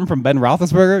decorum from Ben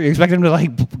Roethlisberger? You expect him to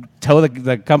like toe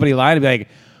the company line and be like,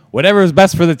 whatever is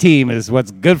best for the team is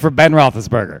what's good for Ben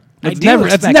Roethlisberger. I It's do never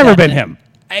expect never that. been him.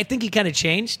 I think he kind of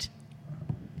changed.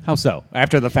 How so?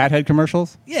 After the fathead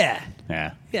commercials? Yeah.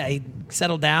 Yeah. Yeah, he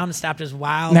settled down and stopped his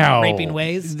wild No. raping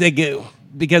ways.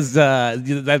 Because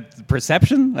that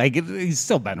perception, like he's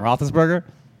still Ben Roethlisberger.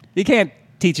 You can't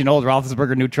teach an old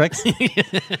Roethlisberger new tricks.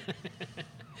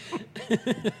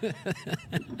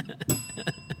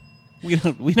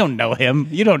 We don't know him.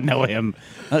 You don't know him.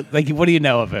 Like, what do you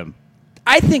know of him?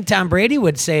 I think Tom Brady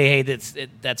would say, "Hey,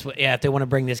 that's what. Yeah, if they want to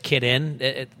bring this kid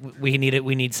in, we need it.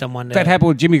 We need someone." To, That happened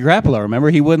with Jimmy Garoppolo. Remember,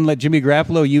 he wouldn't let Jimmy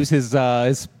Garoppolo use his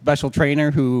special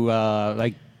trainer who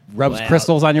like rubs Well,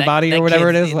 crystals on your body or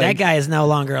whatever kid- it is. That Like, guy is no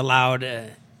longer allowed.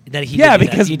 That he yeah, did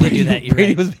do because that. He did do that. You're Brady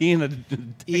right. was being a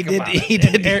He dick did. about it. He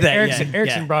did do that. Erickson, yeah,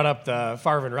 Erickson yeah. brought up the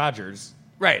Favre and Rodgers.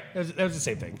 Right. That was the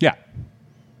same thing. Yeah.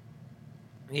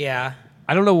 Yeah.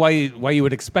 I don't know why you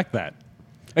would expect that.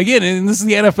 Again, and this is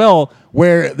the NFL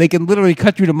where they can literally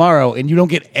cut you tomorrow and you don't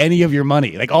get any of your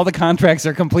money. Like all the contracts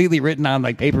are completely written on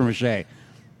like paper mache.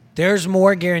 There's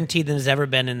more guaranteed than has ever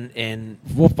been in.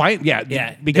 Well, fine, yeah,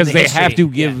 Yeah, because in the they have history, to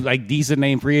give yeah. like decent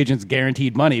name free agents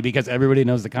guaranteed money because everybody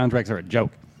knows the contracts are a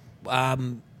joke.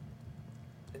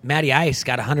 Matty Ice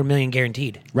got $100 million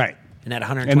guaranteed, Right. and that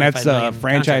 125 And that's a million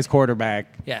franchise contract. quarterback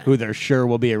Yeah. who they're sure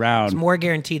will be around. It's more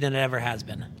guaranteed than it ever has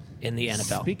been in the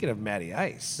NFL. Speaking of Matty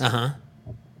Ice,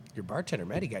 your bartender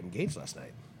Matty got engaged last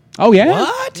night. Oh yeah.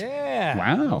 What? Yeah.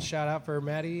 Wow. Shout out for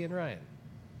Matty and Ryan.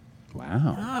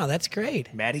 Wow. Oh, that's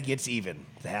great. Matty gets even.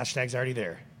 The hashtag's already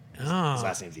there. His Oh,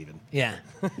 last name's even. yeah.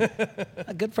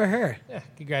 Good for her. Yeah.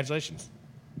 Congratulations.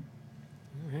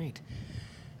 All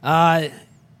right.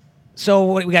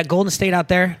 So we got Golden State out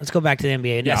there. Let's go back to the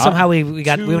NBA. Yeah. Somehow we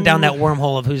went down that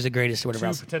wormhole of who's the greatest or whatever Two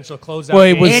else. potential closeout. Well,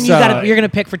 it games. was- And you're going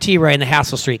to pick for T-Ray in the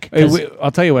hassle streak. 'cause-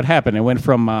 I'll tell you what happened. It went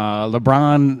from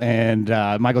LeBron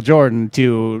and Michael Jordan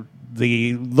to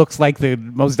the looks like the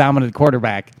most dominant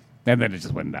quarterback, and then it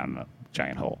just went down a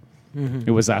giant hole. Mm-hmm.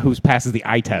 It was who passes the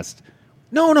eye test.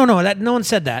 No. That no one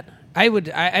said that. I would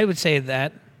say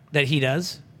that he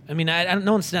does. I mean,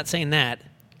 no one's not saying that.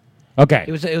 Okay.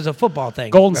 It was a football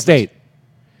thing. Golden reference. State.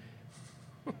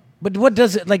 But what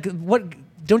does it like? What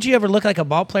don't you ever look like a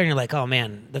ball player and you're like, oh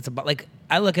man, that's a like.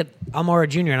 I look at Almora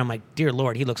Jr. and I'm like, dear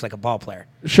Lord, he looks like a ball player.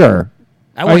 Sure.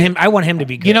 I want him to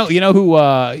be good. You know who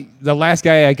the last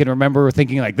guy I can remember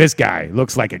thinking like this guy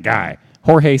looks like a guy.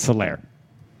 Jorge Soler.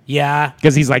 Yeah.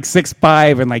 Because he's like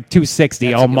 6'5" and like 260,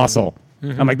 That's a all good one. muscle.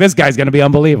 I'm like, this guy's going to be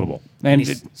unbelievable. And And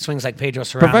he swings like Pedro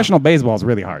Serrano. professional baseball is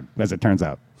really hard, as it turns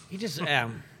out. He just,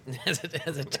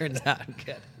 as it turns out,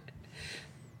 good.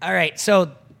 All right,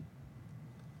 so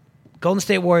Golden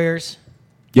State Warriors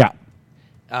Yeah.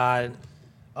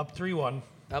 Up 3-1.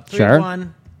 up 3-1.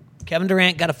 Sure. Kevin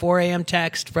Durant got a 4 a.m.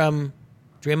 text from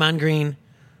Draymond Green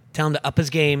telling him to up his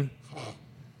game.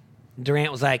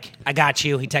 Durant was like, I got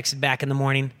you. He texted back in the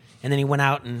morning, and then he went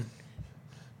out and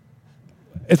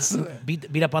It's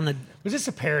beat up on the... Was this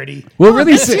a parody? well,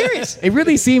 really that's serious. It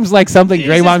really seems like something Is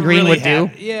Draymond this Green really would do.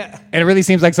 Yeah. And it really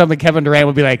seems like something Kevin Durant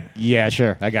would be like, yeah,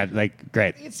 sure. I got like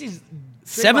great. It seems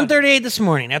 7:38 this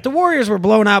morning. After the Warriors were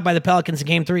blown out by the Pelicans in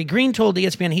Game 3, Green told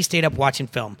ESPN he stayed up watching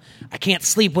film. I can't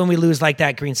sleep when we lose like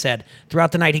that, Green said.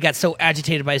 Throughout the night, he got so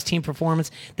agitated by his team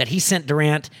performance that he sent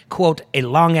Durant, quote, a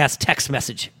long-ass text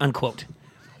message, unquote.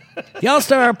 The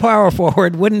All-Star power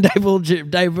forward wouldn't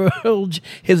divulge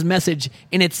his message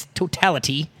in its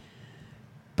totality,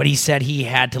 but he said he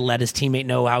had to let his teammate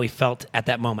know how he felt at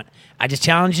that moment. I just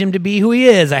challenged him to be who he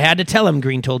is. I had to tell him,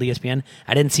 Green told ESPN.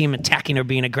 I didn't see him attacking or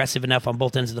being aggressive enough on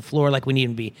both ends of the floor like we need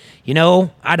him to be. You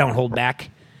know, I don't hold back.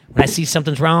 When I see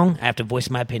something's wrong, I have to voice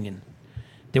my opinion.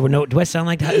 There were no... Do I sound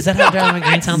like... Is that how Draymond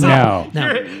Green sounds like? No.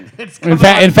 No. In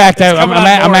fact, I'm coming out more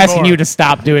and asking more. you to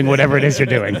stop doing whatever it is you're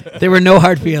doing. There were no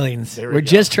hard feelings. We're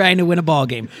just trying to win a ball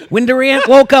game. When Durant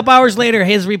woke up hours later,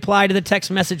 his reply to the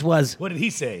text message was, What did he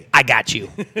say? I got you.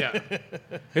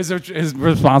 His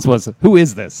response was, "Who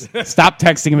is this? Stop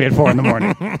texting me at 4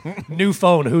 a.m. New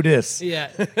phone. Who dis? Yeah.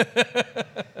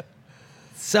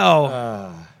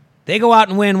 So they go out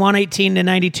and win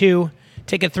 118-92,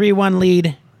 take a 3-1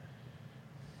 lead,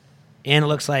 and it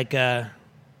looks like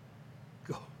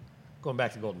going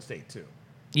back to Golden State too.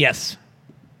 Yes.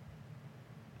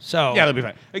 So Yeah, they'll be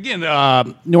fine. Again,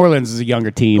 New Orleans is a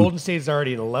younger team. Golden State's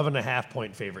already an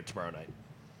 11.5-point favorite tomorrow night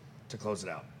to close it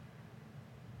out.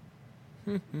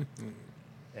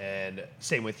 And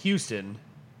same with Houston.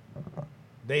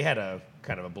 They had a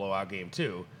kind of a blowout game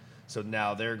too. So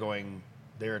now they're a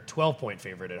 12-point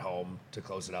favorite at home to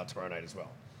close it out tomorrow night as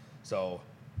well. So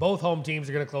both home teams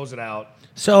are going to close it out.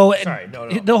 So Sorry, no.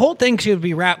 the whole thing could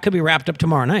be wrapped up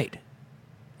tomorrow night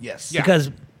Yes.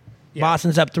 because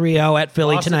Boston's up 3-0 at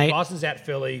Philly tonight. Boston's at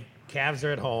Philly. Cavs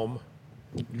are at home.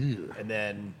 And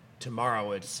then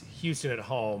tomorrow it's Houston at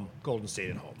home, Golden State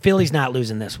at home. Philly's not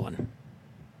losing this one.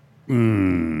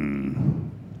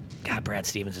 God, Brad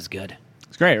Stevens is good.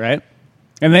 It's great, right?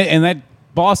 And that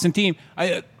Boston team.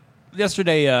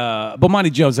 Yesterday,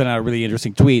 Bomani Jones sent out a really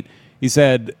interesting tweet. He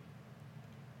said,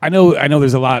 I know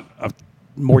there's a lot of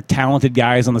more talented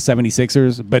guys on the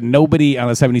 76ers, but nobody on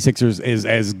the 76ers is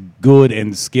as good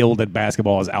and skilled at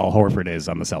basketball as Al Horford is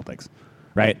on the Celtics,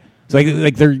 right? So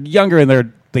like they're younger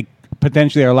and they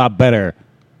potentially are a lot better,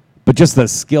 but just the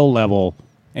skill level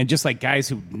and just like guys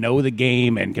who know the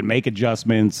game and can make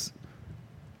adjustments.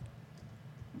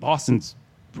 Boston's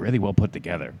really well put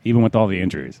together, even with all the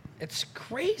injuries. It's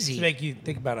crazy. To make you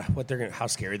think about how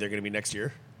scary they're going to be next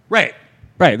year. Right.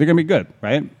 They're going to be good,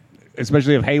 right?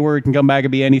 Especially if Hayward can come back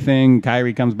and be anything.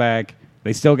 Kyrie comes back.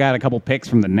 They still got a couple picks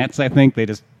from the Nets, I think. They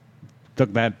just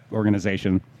took that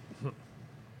organization.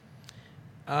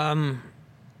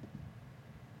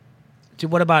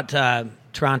 Dude, what about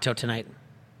Toronto tonight?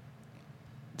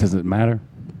 Does it matter?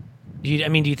 Do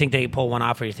you think they pull one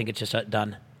off, or do you think it's just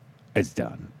done? It's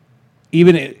done.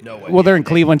 Even No way. well, they're in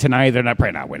Cleveland tonight. They're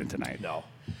probably not winning tonight. No.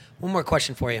 One more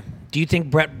question for you. Do you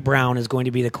think Brett Brown is going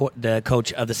to be the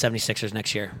coach of the 76ers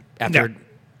next year?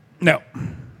 No.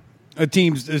 There's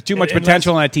too much Unless-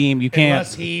 potential on that team. You can't.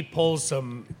 Unless he pulls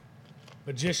some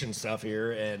magician stuff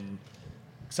here and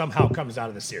somehow comes out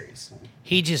of the series.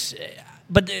 He just.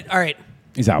 But all right,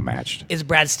 He's outmatched. is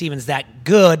Brad Stevens that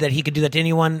good that he could do that to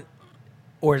anyone,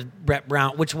 or is Brett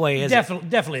Brown? Which way is it?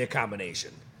 Definitely a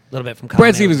combination. A little bit from Brad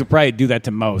Colin Stevens would probably do that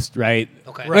to most, right?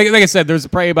 Okay. Like I said, there's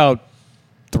probably about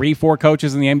 3-4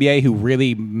 coaches in the NBA who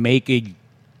really make a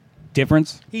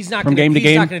difference. He's not from gonna, game to he's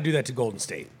game. not going to do that to Golden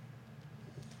State.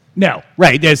 No,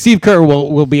 right. Yeah, Steve Kerr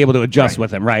will be able to adjust Right.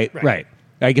 with him, right? Right.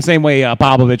 Like the same way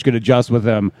Popovich could adjust with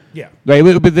him. Yeah. Right.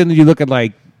 But then you look at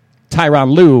like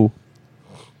Tyronn Lue.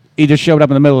 He just showed up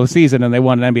in the middle of the season and they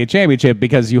won an NBA championship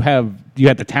because you had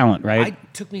the talent, right?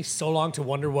 It took me so long to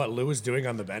wonder what Lou was doing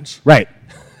on the bench. Right.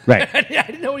 Right. I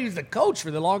didn't know he was the coach for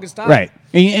the longest time. Right.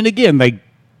 And again, like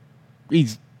he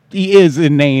is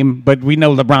in name, but we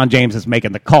know LeBron James is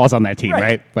making the calls on that team,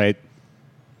 Right. right?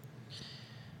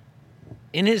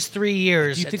 in his 3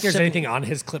 years. Do you at think there's anything on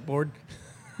his clipboard?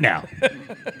 No.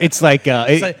 It's like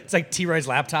It's like T-Roy's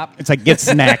laptop. it's like get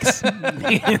snacks.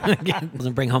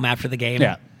 doesn't bring home after the game.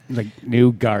 Yeah. Like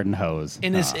new garden hose.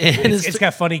 In his It's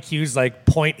got funny cues like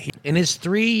point. in his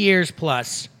 3 years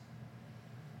plus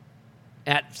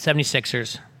at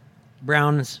 76ers,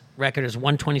 Brown's record is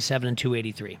 127 and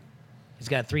 283. He's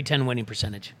got a 310 winning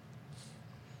percentage.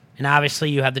 And obviously,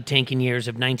 you have the tanking years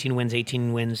of 19 wins,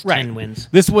 18 wins, 10 wins.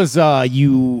 This was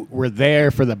you were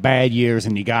there for the bad years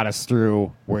and you got us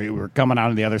through. We're coming out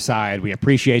on the other side. We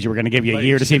appreciate you. We're going to give you a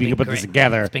year to see if you can put this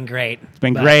together. It's been great. It's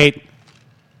been But great.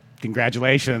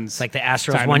 Congratulations. It's like the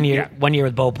Astros Time- 1 year, yeah. 1 year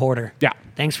with Bo Porter. Yeah.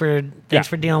 Thanks for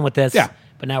dealing with this. Yeah.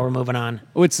 But now we're moving on.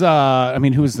 It's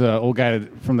who's the old guy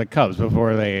from the Cubs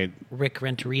before they Rick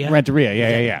Renteria. Renteria?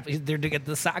 Yeah.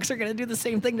 The Sox are going to do the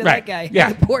same thing to Right. that guy.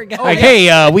 Yeah. Poor guy. Like,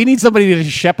 hey, we need somebody to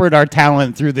shepherd our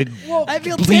talent through the I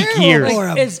feel bleak terrible years. for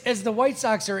him. As the White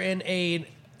Sox are in an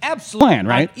absolute Plan,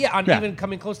 right? on Yeah. even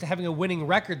coming close to having a winning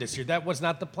record this year. That was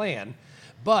not the plan.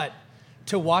 But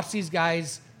to watch these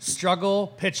guys struggle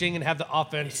pitching and have the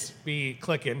offense be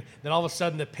clicking, then all of a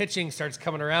sudden the pitching starts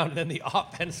coming around and then the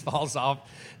offense falls off.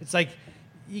 It's like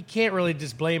you can't really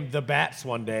just blame the bats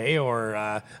one day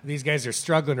or these guys are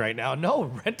struggling right now. No,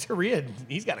 Renteria,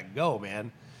 he's got to go,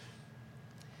 man.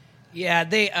 Yeah,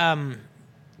 they and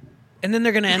then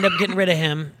they're going to end up getting rid of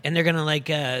him, and they're going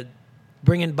to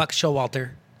bring in Buck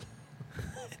Showalter.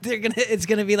 It's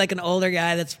gonna be like an older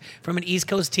guy that's from an East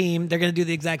Coast team. They're gonna do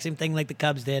the exact same thing like the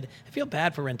Cubs did. I feel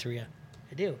bad for Renteria.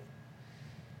 I do.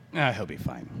 He'll be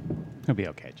fine. He'll be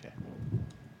okay, Jay.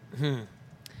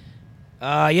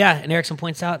 Yeah, and Erickson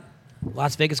points out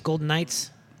Las Vegas Golden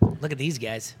Knights. Look at these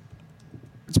guys.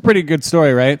 It's a pretty good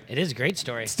story, right? It is a great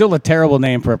story. Still a terrible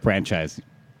name for a franchise.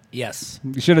 Yes.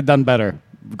 You should have done better.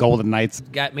 Golden Knights.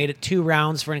 Made it 2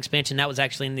 rounds for an expansion. That was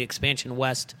actually in the expansion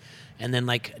West. And then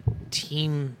like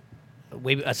team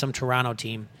some Toronto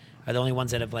team are the only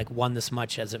ones that have like won this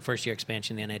much as a first year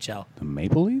expansion in the NHL. The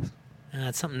Maple Leafs?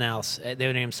 It's something else. They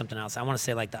would name something else. I want to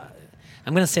say like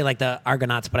I'm going to say like the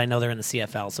Argonauts, but I know they're in the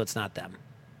CFL, so it's not them.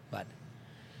 But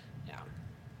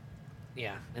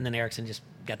yeah. And then Erickson just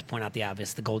got to point out the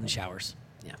obvious: the Golden Showers.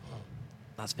 Yeah,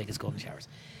 Las Vegas Golden Showers.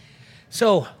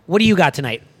 So, what do you got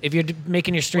tonight? If you're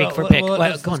making your streak for pick,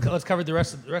 let's go on. cover the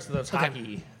rest of those Okay.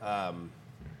 hockey,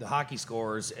 the hockey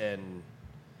scores, and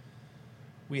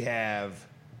we have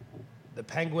the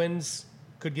Penguins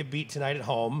could get beat tonight at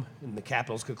home, and the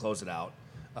Capitals could close it out.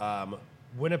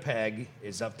 Winnipeg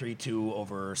is up 3-2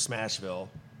 over Smashville,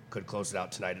 could close it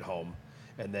out tonight at home,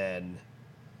 and then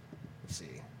let's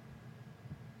see.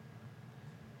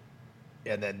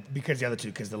 And then because the other two,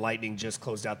 because the Lightning just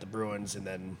closed out the Bruins, and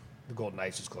then the Golden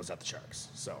Knights just closed out the Sharks.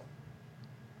 So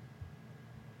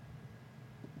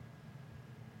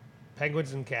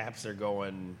Penguins and Caps are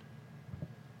going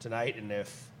tonight, and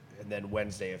then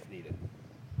Wednesday if needed,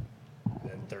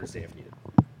 and Thursday if needed.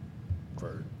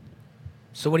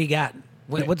 So, what do you got?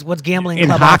 What's gambling In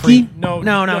club hockey? offering?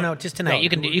 No. Just tonight. You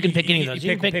can pick any of those.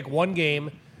 You can pick one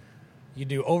game. You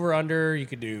do over under. You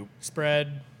could do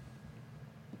spread.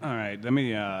 All right, let me.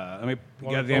 You Well,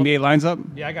 got the NBA lines up?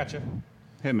 Yeah, I got you.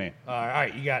 Hit me. All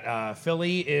right, you got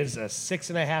Philly is a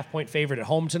 6.5-point favorite at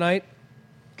home tonight,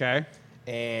 Okay.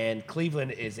 and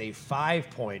Cleveland is a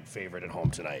 5-point favorite at home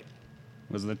tonight.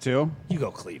 Was it the two? You go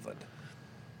Cleveland.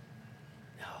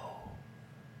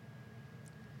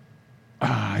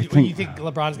 I You think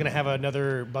LeBron's going to have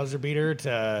another buzzer beater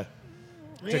to?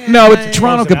 No, it's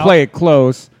Toronto Close it could out? play it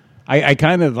close. I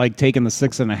kind of like taking the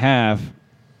 6.5.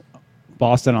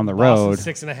 Boston on the road.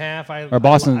 Boston's 6.5. Or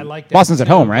Boston- I like that Boston's at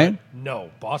too, home, but right? No,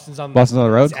 Boston's on Boston's on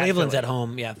the road? it's Cleveland's Philly. at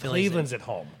home. Yeah, Philly's Cleveland's at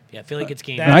home. Yeah, Philly gets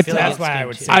game. That's, Philly that's gets why I game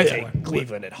would two. say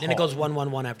Cleveland at home. Then it goes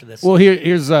 1-1-1 after this. Well,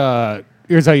 here's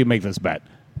how you make this bet.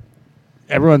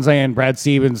 Everyone's saying Brad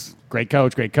Stevens, great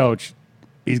coach.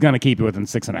 He's going to keep it within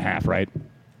 6.5, right?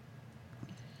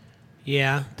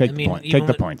 yeah, Take the point. Take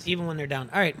the points. Even when they're down.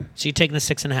 All right, so you're taking the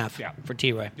 6.5 Yeah. for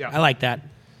T-Roy. Yeah. I like that.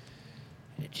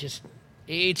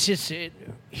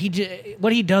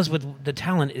 What he does with the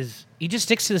talent is he just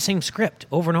sticks to the same script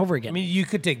over and over again. I mean, you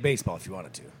could take baseball if you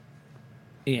wanted to.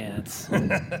 yeah, it's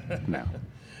No.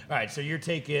 All right, so you're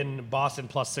taking Boston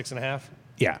plus 6.5.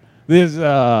 Yeah. This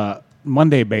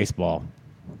Monday baseball.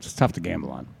 It's tough to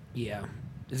gamble on. yeah.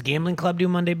 Does Gambling Club do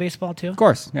Monday baseball too? Of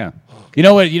course, yeah. You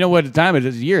know what time it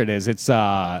is, year it is. It's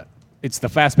the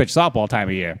fast pitch softball time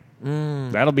of year.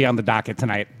 That'll be on the docket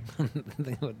tonight.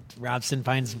 Robson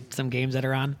finds some games that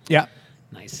are on. Yeah.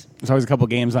 Nice. There's always a couple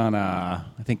games on I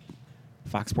think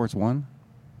Fox Sports 1.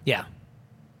 Yeah,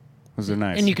 Those are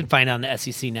nice. and you can find it on the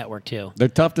SEC network too. They're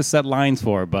tough to set lines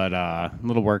for, but a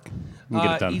little work. You can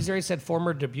get it done. Izuri said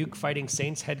former Dubuque Fighting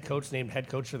Saints head coach named head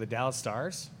coach for the Dallas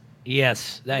Stars.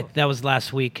 Yes, that was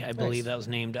last week. I believe that was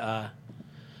named.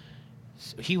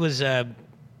 He was,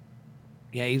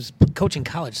 he was coaching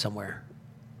college somewhere,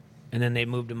 and then they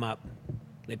moved him up.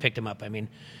 They picked him up. I mean,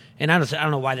 and I don't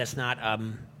know why that's not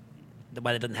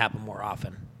why that doesn't happen more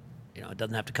often. You know, it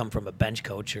doesn't have to come from a bench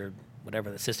coach or whatever,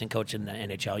 the assistant coach in the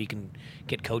NHL. You can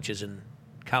get coaches in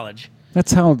college.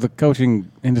 That's how the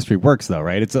coaching industry works, though,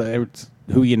 right? It's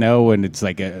who you know, and it's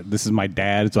like this is my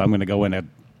dad, so I'm going to go in at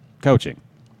coaching,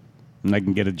 and I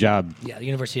can get a job. Yeah, the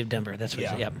University of Denver. That's what.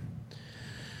 Yeah. Yep.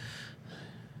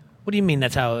 What do you mean?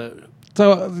 That's how?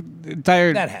 So the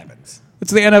entire That happens.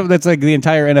 it's the NFL, that's like the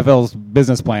entire NFL's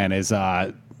business plan is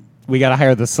we got to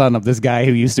hire the son of this guy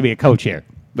who used to be a coach here.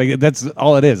 Like that's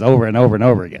all it is, over and over and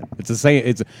over again. It's the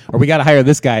same. Or we got to hire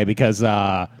this guy because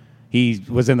he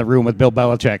was in the room with Bill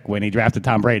Belichick when he drafted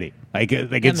Tom Brady. Like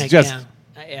it's just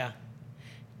yeah.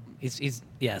 He's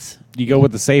yes. you go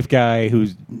with the safe guy who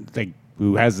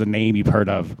has the name you've heard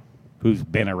of, who's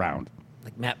been around.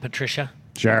 Like Matt Patricia,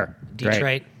 Sure, Detroit.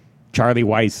 Great. Charlie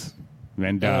Weiss,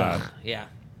 and Ugh, yeah.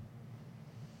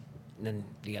 And then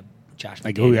you got Josh.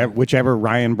 like McDaniel. whichever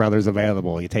Ryan brother's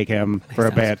available, you take him for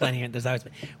a bit. There's always.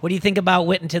 What do you think about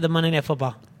Witten to the Monday Night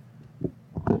Football?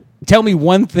 Tell me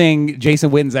one thing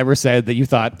Jason Witten's ever said that you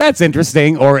thought that's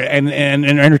interesting or and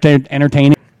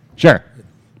entertaining. Sure,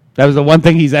 that was the one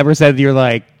thing he's ever said that you're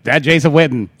like, that Jason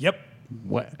Witten. Yep.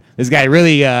 What this guy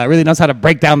really knows how to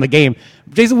break down the game.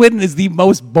 Jason Witten is the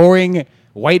most boring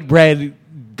white bread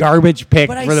garbage pick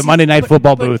But I for the see- Monday Night but-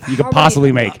 Football but booth you could how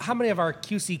possibly many- make. How many of our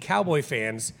QC Cowboy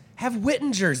fans have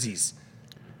Witten jerseys?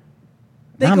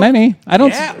 Not many. I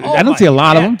don't. I don't see a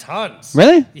lot of them. Tons.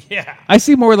 Really? Yeah. I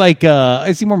see more like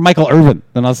Michael Irvin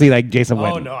than I'll see like Jason Oh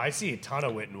Witten. no, I see a ton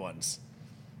of Witten ones.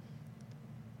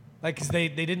 Like, 'cause they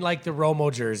didn't like the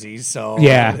Romo jerseys, so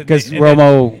Yeah, because and then-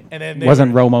 Romo and then they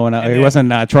wasn't were- Romo enough. and It then-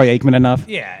 wasn't Troy Aikman enough.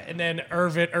 Yeah, and then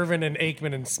Irvin and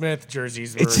Aikman and Smith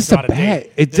jerseys were It's just a not a bad-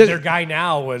 thing. it's Their a- guy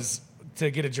now was to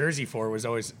get a jersey for was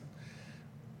always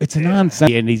It's a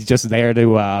nonsense, and he's just there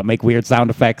to make weird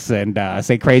sound effects and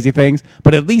say crazy things.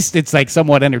 But at least it's like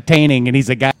somewhat entertaining, and he's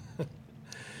a guy,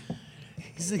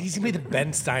 he's gonna be the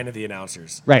Ben Stein of the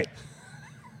announcers. right?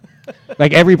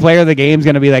 Like every player of the game is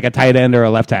going to be like a tight end or a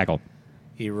left tackle.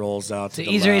 He rolls out. So to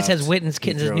the Easer left. says Witten's He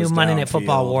Kittens' new throws Monday Night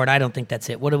Football downfield. award. I don't think that's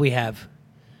it. What do we have?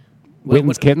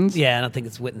 Witten's Kittens? Yeah, I don't think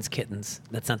it's Witten's Kittens.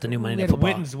 That's not the new Monday We Night had Football.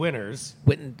 Witten's winners.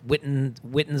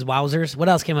 Witten's Wowzers. What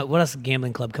else came up? What else did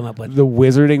Gambling Club come up with? The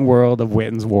Wizarding World of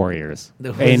Witten's Warriors,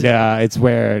 The and it's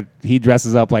where he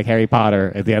dresses up like Harry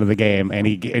Potter at the end of the game, and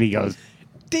he goes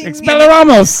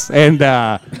Expelliarmus,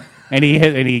 and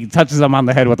he touches him on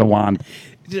the head with a wand.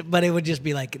 But it would just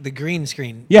be like the green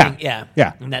screen. Yeah. Yeah.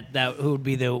 Yeah. And that who would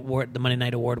be the award, the Monday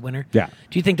Night Award winner? Yeah.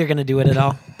 Do you think they're going to do it at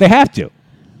all? They have to,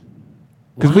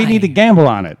 because we Why? need to gamble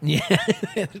on it. Yeah.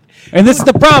 And this is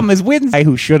the problem: is Witten's guy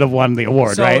who should have won the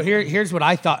award, So right? here's what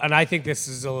I thought, and I think this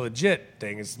is a legit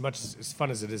thing. As much as fun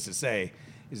as it is to say,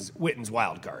 is Witten's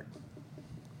wild card.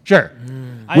 Sure.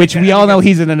 I Which think- we I all think know that's-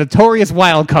 he's in a notorious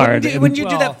wild card. Wouldn't you do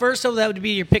Well- that first? So that would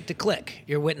be your pick to click,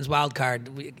 your Witten's wild card,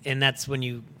 and that's when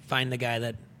you find the guy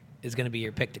that is going to be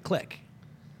your pick to click.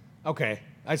 Okay,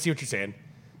 I see what you're saying.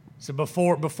 So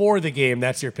before the game,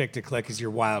 that's your pick to click is your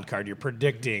wild card. You're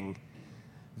predicting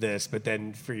this, but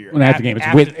then for your When after the game, it's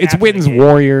after the Witten's game-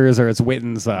 Warriors or it's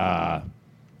Witten's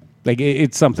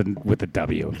it's something with the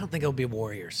W. I don't think it'll be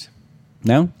Warriors.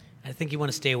 No, I think you want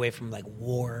to stay away from like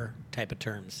war type of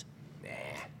terms.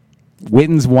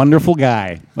 Witten's wonderful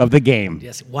guy of the game.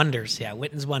 Yes, wonders. Yeah,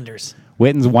 Witten's wonders.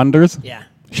 Witten's wonders. Yeah.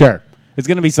 Sure, it's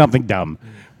going to be something dumb.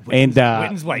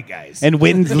 Witten's white guys. And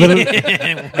Witten's literally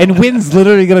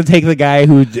going to take the guy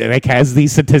who like has the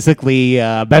statistically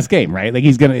best game, right? Like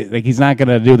he's not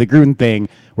gonna do the Gruden thing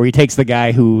where he takes the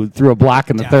guy who threw a block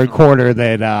in the third Definitely. quarter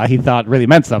that he thought really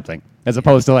meant something, as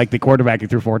opposed to like the quarterback who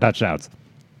threw 4 touchdowns.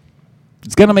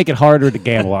 It's gonna make it harder to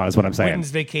gamble on, is what I'm saying. Witten's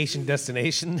vacation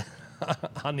destination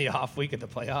on the off week of the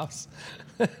playoffs.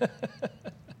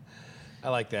 I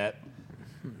like that.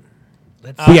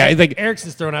 Yeah, it's like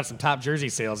Erickson's throwing out some top jersey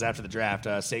sales after the draft.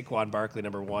 Saquon Barkley,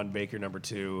 number 1, Baker, number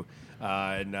 2,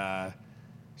 and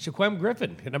Shaquem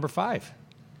Griffin at number 5.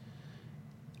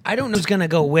 I don't know who's going to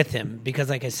go with him because,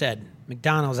 like I said,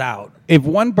 McDonald's out. if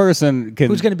one person can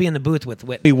Who's going to be in the booth with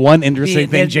be Witten? one interesting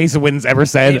thing Maybe- Jason Witten's ever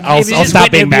said, maybe I'll just stop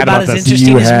Witten being would be mad about about as this.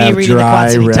 interesting as me reading the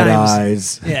Quad City Times.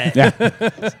 eyes. Yeah. Yeah.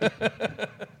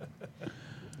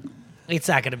 It's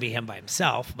not going to be him by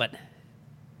himself, but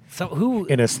so who?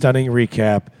 In a stunning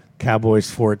recap,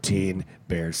 Cowboys 14,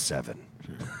 Bears 7.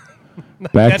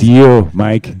 Back to you,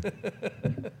 Mike.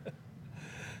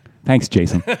 Thanks,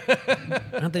 Jason. Why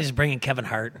don't they just bring in Kevin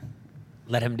Hart?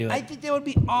 Let him do I it. think that would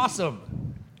be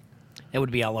awesome. It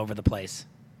would be all over the place.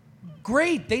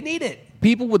 Great. They need it.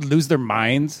 People would lose their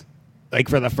minds like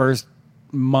for the first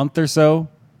month or so,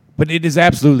 but it is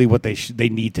absolutely what they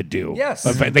need to do. Yes.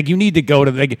 Like you need to go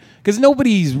to because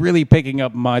nobody's really picking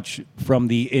up much from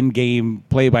the in-game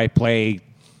play-by-play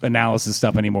analysis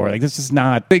stuff anymore. Like this is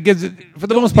not because for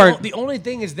the most part. The only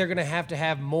thing is they're going to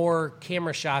have more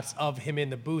camera shots of him in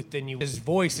the booth than you. His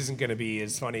voice isn't going to be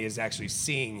as funny as actually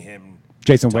seeing him.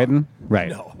 Jason Witten, right?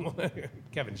 No,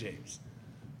 Kevin James.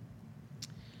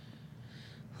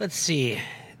 Let's see.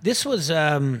 This was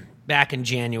back in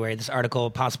January, this article,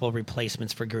 possible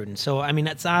replacements for Gruden. So, I mean,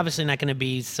 that's obviously not going to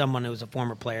be someone who's a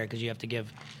former player because you have to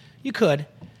give – you could.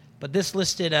 But this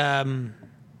listed Peyton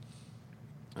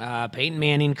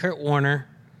Manning, Kurt Warner,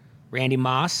 Randy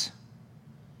Moss,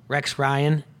 Rex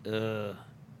Ryan.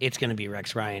 It's going to be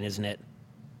Rex Ryan, isn't it?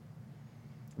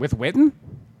 With Witten?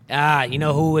 You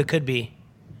know who it could be?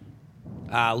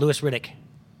 Louis Riddick.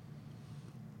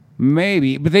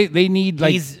 Maybe, but they need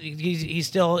like. He's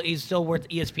still worth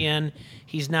ESPN.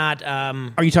 He's not.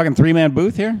 Are you talking 3-man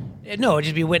booth here? No, it'd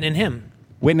just be Witten and him.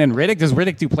 Witten and Riddick? Does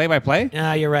Riddick do play-by-play?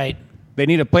 You're right. They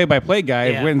need a play-by-play guy.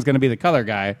 Yeah. If Witten's going to be the color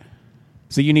guy.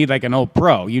 So you need like an old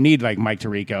pro. You need like Mike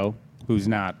Tirico, who's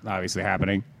not obviously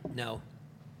happening. No,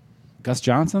 Gus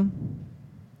Johnson?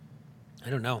 I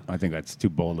don't know. I think that's too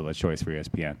bold of a choice for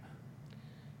ESPN.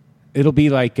 It'll be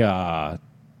like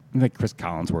Chris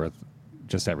Collinsworth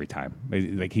just every time.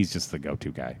 Like he's just the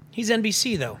go-to guy. He's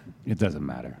NBC though. It doesn't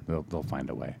matter. They'll find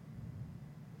a way.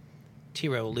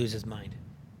 T-Row will lose his mind.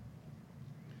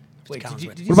 Wait,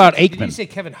 Collinsworth. did you What about say, Did Aikman? you say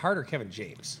Kevin Hart or Kevin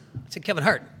James? It's a Kevin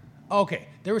Hart. Okay,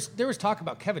 there was talk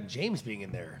about Kevin James being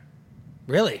in there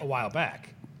Really? a while back,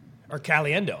 or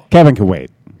Caliendo. Kevin can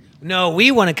wait. No,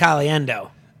 we wanted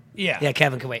Caliendo. Yeah. Yeah,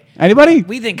 Kevin can wait. Anybody?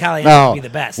 We think Caliendo would be the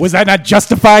best. Was that not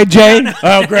justified, Jay?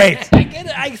 Oh, great. I get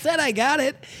it. I said I got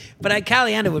it, but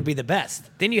Caliendo would be the best.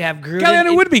 Then you have Gruden.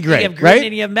 Caliendo would be great, You have Gruden right?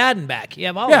 and you have Madden back. You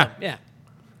have all Yeah. of them. Yeah.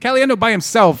 Caliendo by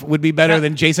himself would be better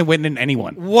than Jason Witten and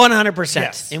anyone. 100%.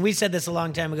 Yes. And we said this a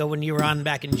long time ago when you were on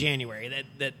back in January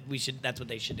that we should. That's what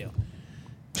they should do.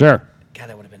 Sure. God,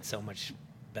 that would have been so much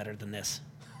better than this.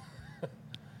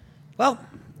 Well,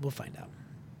 we'll find out.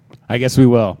 I guess we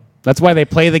will. That's why they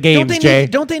play the games, Jay.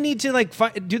 Don't they need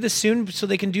to do this soon so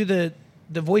they can do the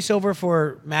voiceover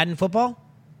for Madden football?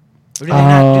 Or do they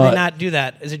not do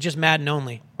that? Is it just Madden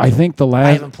only? I think the last.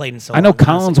 I haven't played in so I know long,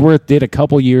 honestly. Collinsworth did a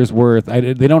couple years worth.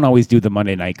 They don't always do the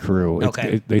Monday Night Crew.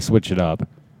 Okay. They switch it up.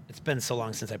 It's been so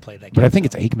long since I played that game. But I think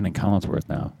it's Aikman and Collinsworth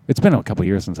now. It's been a couple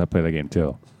years since I played the game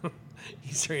too.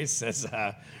 Easter egg says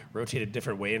rotate a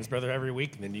different weigh-ins, brother, every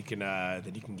week, and then you can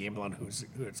gamble on who it's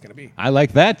going to be. I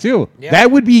like that too. Yeah.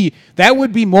 That would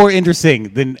be more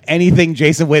interesting than anything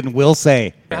Jason Witten will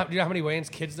say. Do you know how many weigh-ins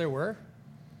kids there were?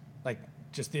 Like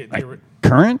just the Like,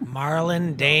 current?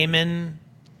 Marlon, Damon,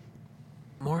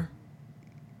 more?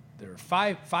 there were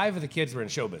five of the kids were in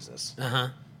show business. Uh-huh.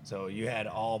 So you had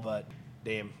all but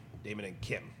Damon and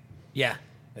Kim. Yeah.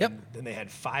 And Yep. Then they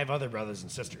had 5 other brothers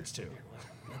and sisters too.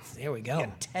 There we go. They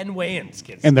had 10 weigh-ins,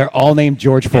 kids. And they're all named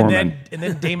George Foreman. and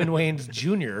then Damon Wayans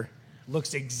Jr.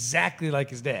 looks exactly like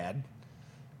his dad.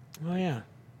 Oh, yeah.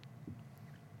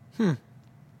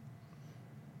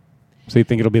 So you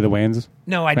think it'll be the Wayans?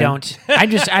 No, I don't.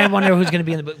 I wonder who's going to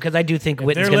be in the book because I do think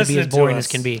Witten's they're going to be as listening to boring us.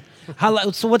 as can be.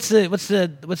 So what's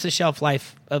the shelf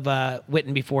life of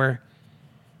Witten before?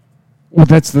 Well,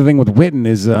 that's the thing with Witten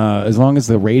is as long as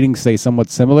the ratings stay somewhat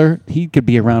similar, he could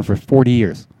be around for 40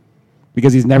 years.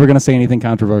 Because he's never going to say anything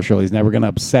controversial. He's never going to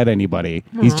upset anybody.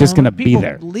 He's just going to be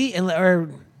there.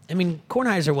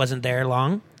 Kornheiser wasn't there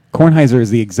long. Kornheiser is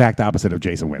the exact opposite of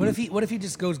Jason Witten. What if he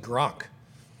just goes Gronk?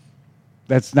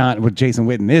 That's not what Jason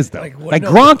Witten is, though. Like, what- Like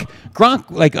no.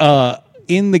 Gronk, like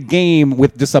in the game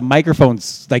with just a microphone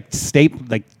taped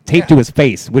Yeah. to his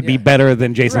face would be Yeah. better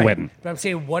than Jason Right. Witten. But I'm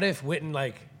saying, what if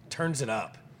Witten turns it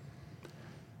up,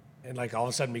 and all of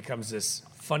a sudden becomes this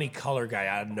funny color guy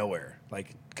out of nowhere,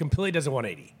 completely does a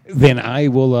 180. Then I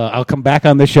will. I'll come back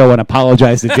on the show and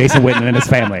apologize to Jason Witten and his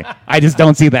family. I just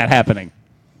don't see that happening.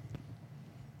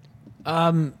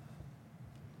 Any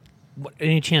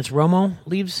chance Romo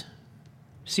leaves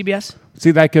CBS?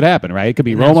 See, that could happen, right? It could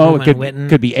be And that's Romo. Romo It and Witten.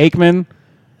 could be Aikman.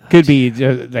 Could be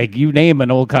you name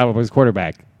an old Cowboys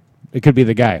quarterback. It could be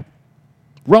the guy.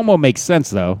 Romo makes sense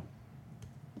though,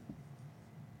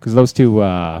 because those two,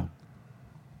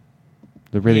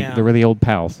 they're really old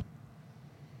pals.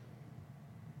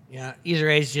 Yeah, Easer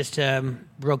A's just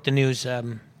broke the news.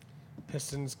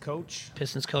 Pistons coach.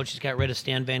 Pistons coach has got rid of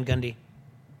Stan Van Gundy.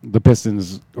 The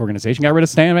Pistons organization got rid of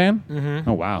Stan Van. Mm-hmm.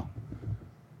 Oh wow.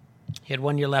 He had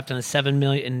 1 year left on a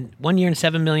 $1 year and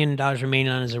 $7 million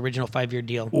remaining on his original 5-year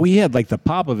deal. We had the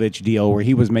Popovich deal where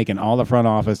he was making all the front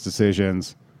office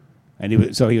decisions, and he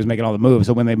was making all the moves.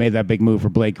 So when they made that big move for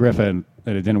Blake Griffin,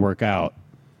 and it didn't work out,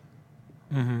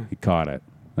 he caught it.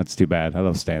 That's too bad. I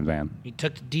love Stan Van. He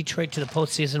took Detroit to the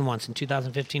postseason once in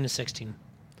 2015 to 16.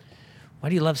 Why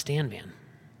do you love Stan Van?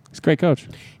 He's a great coach.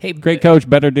 Hey, Great coach,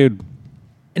 better dude.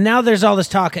 And now there's all this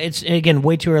talk. It's, again,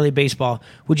 way too early baseball.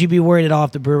 Would you be worried at all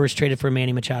if the Brewers traded for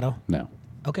Manny Machado? No.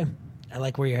 Okay. I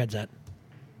like where your head's at.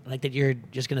 I like that you're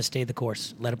just going to stay the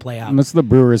course. Let it play out. Unless the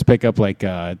Brewers pick up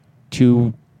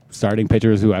 2 starting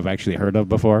pitchers who I've actually heard of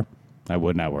before, I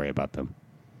would not worry about them.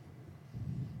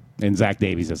 And Zach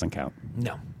Davies doesn't count.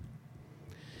 No.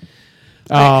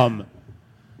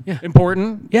 Yeah.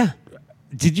 Important. Yeah.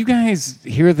 Did you guys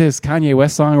hear this Kanye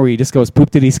West song where he just goes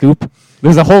poopity scoop?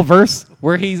 There's a whole verse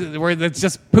where it's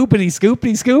just poopity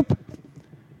scoopity scoop.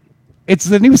 It's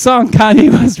the new song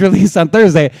Kanye West released on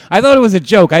Thursday. I thought it was a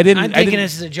joke. I'm thinking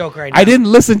this is a joke right now. I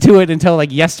didn't listen to it until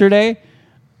yesterday,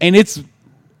 and it's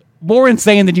more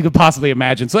insane than you could possibly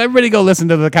imagine. So everybody go listen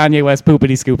to the Kanye West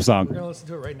poopity scoop song. We're gonna listen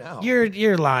to it right now.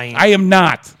 You're lying. I am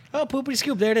not. Oh, poopity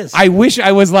scoop. There it is. I wish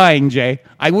I was lying, Jay.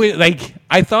 I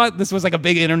thought this was a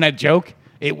big internet joke.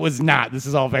 It was not. This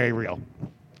is all very real.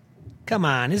 Come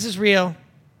on. This is real.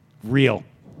 Real.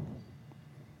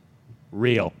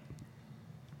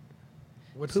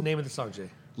 What's the name of the song,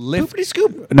 Jay? Poopity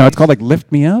scoop. No, it's called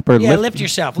Lift Me Up or Yeah, Lift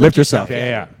Yourself. Lift Yourself.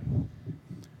 Yeah.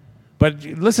 But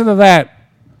listen to that,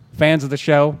 fans of the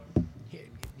show.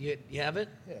 You have it?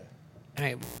 Yeah. All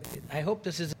right. I hope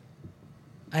this is.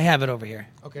 I have it over here.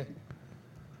 Okay.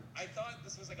 I thought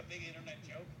this was a big internet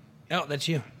joke. Oh, that's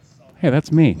you. Hey,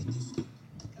 that's me.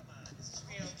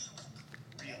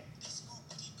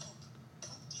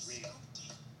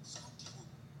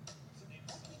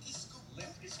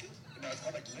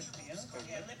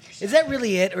 Is that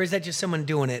really it, or is that just someone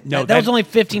doing it? No, that was that- only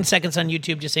 15 seconds on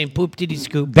YouTube, just saying "poop diddy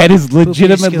scoop." That is Poop, diddy,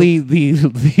 legitimately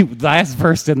the last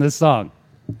verse in this song.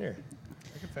 Here,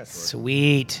 I can fast forward.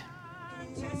 Sweet.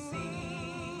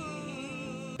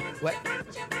 What?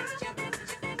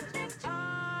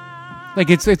 Like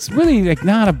it's really like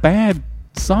not a bad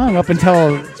song up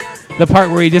until the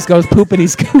part where he just goes poopity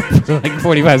scoop for like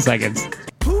 45 seconds.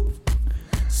 Poop,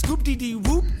 scoop dee dee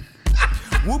whoop,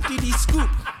 whoop dee dee scoop,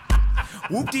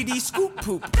 whoop dee dee scoop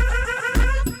poop.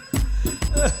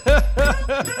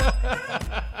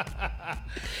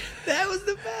 That was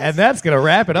the best. And that's going to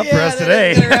wrap it up for us that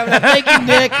today. is gonna wrap it up. Thank you,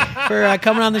 Nick, for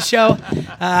coming on the show.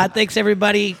 Thanks,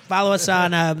 everybody. Follow us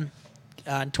on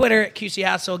Twitter at QC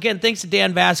Hassel. Again, thanks to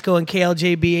Dan Vasco and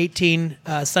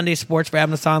KLJB18 Sunday Sports for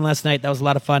having us on last night. That was a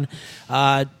lot of fun.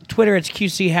 Twitter, it's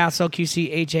QC Hassel,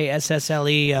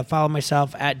 QCHASSLE. Follow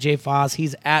myself at J Foss.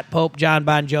 He's at Pope John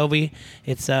Bon Jovi.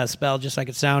 It's spelled just like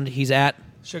it sounds. He's at.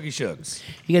 Shuggy Shugs.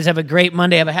 You guys have a great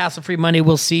Monday. Have a hassle-free Monday.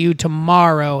 We'll see you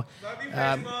tomorrow.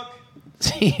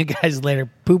 See you guys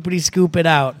later. Poopity scoop it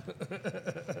out.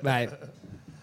 Bye.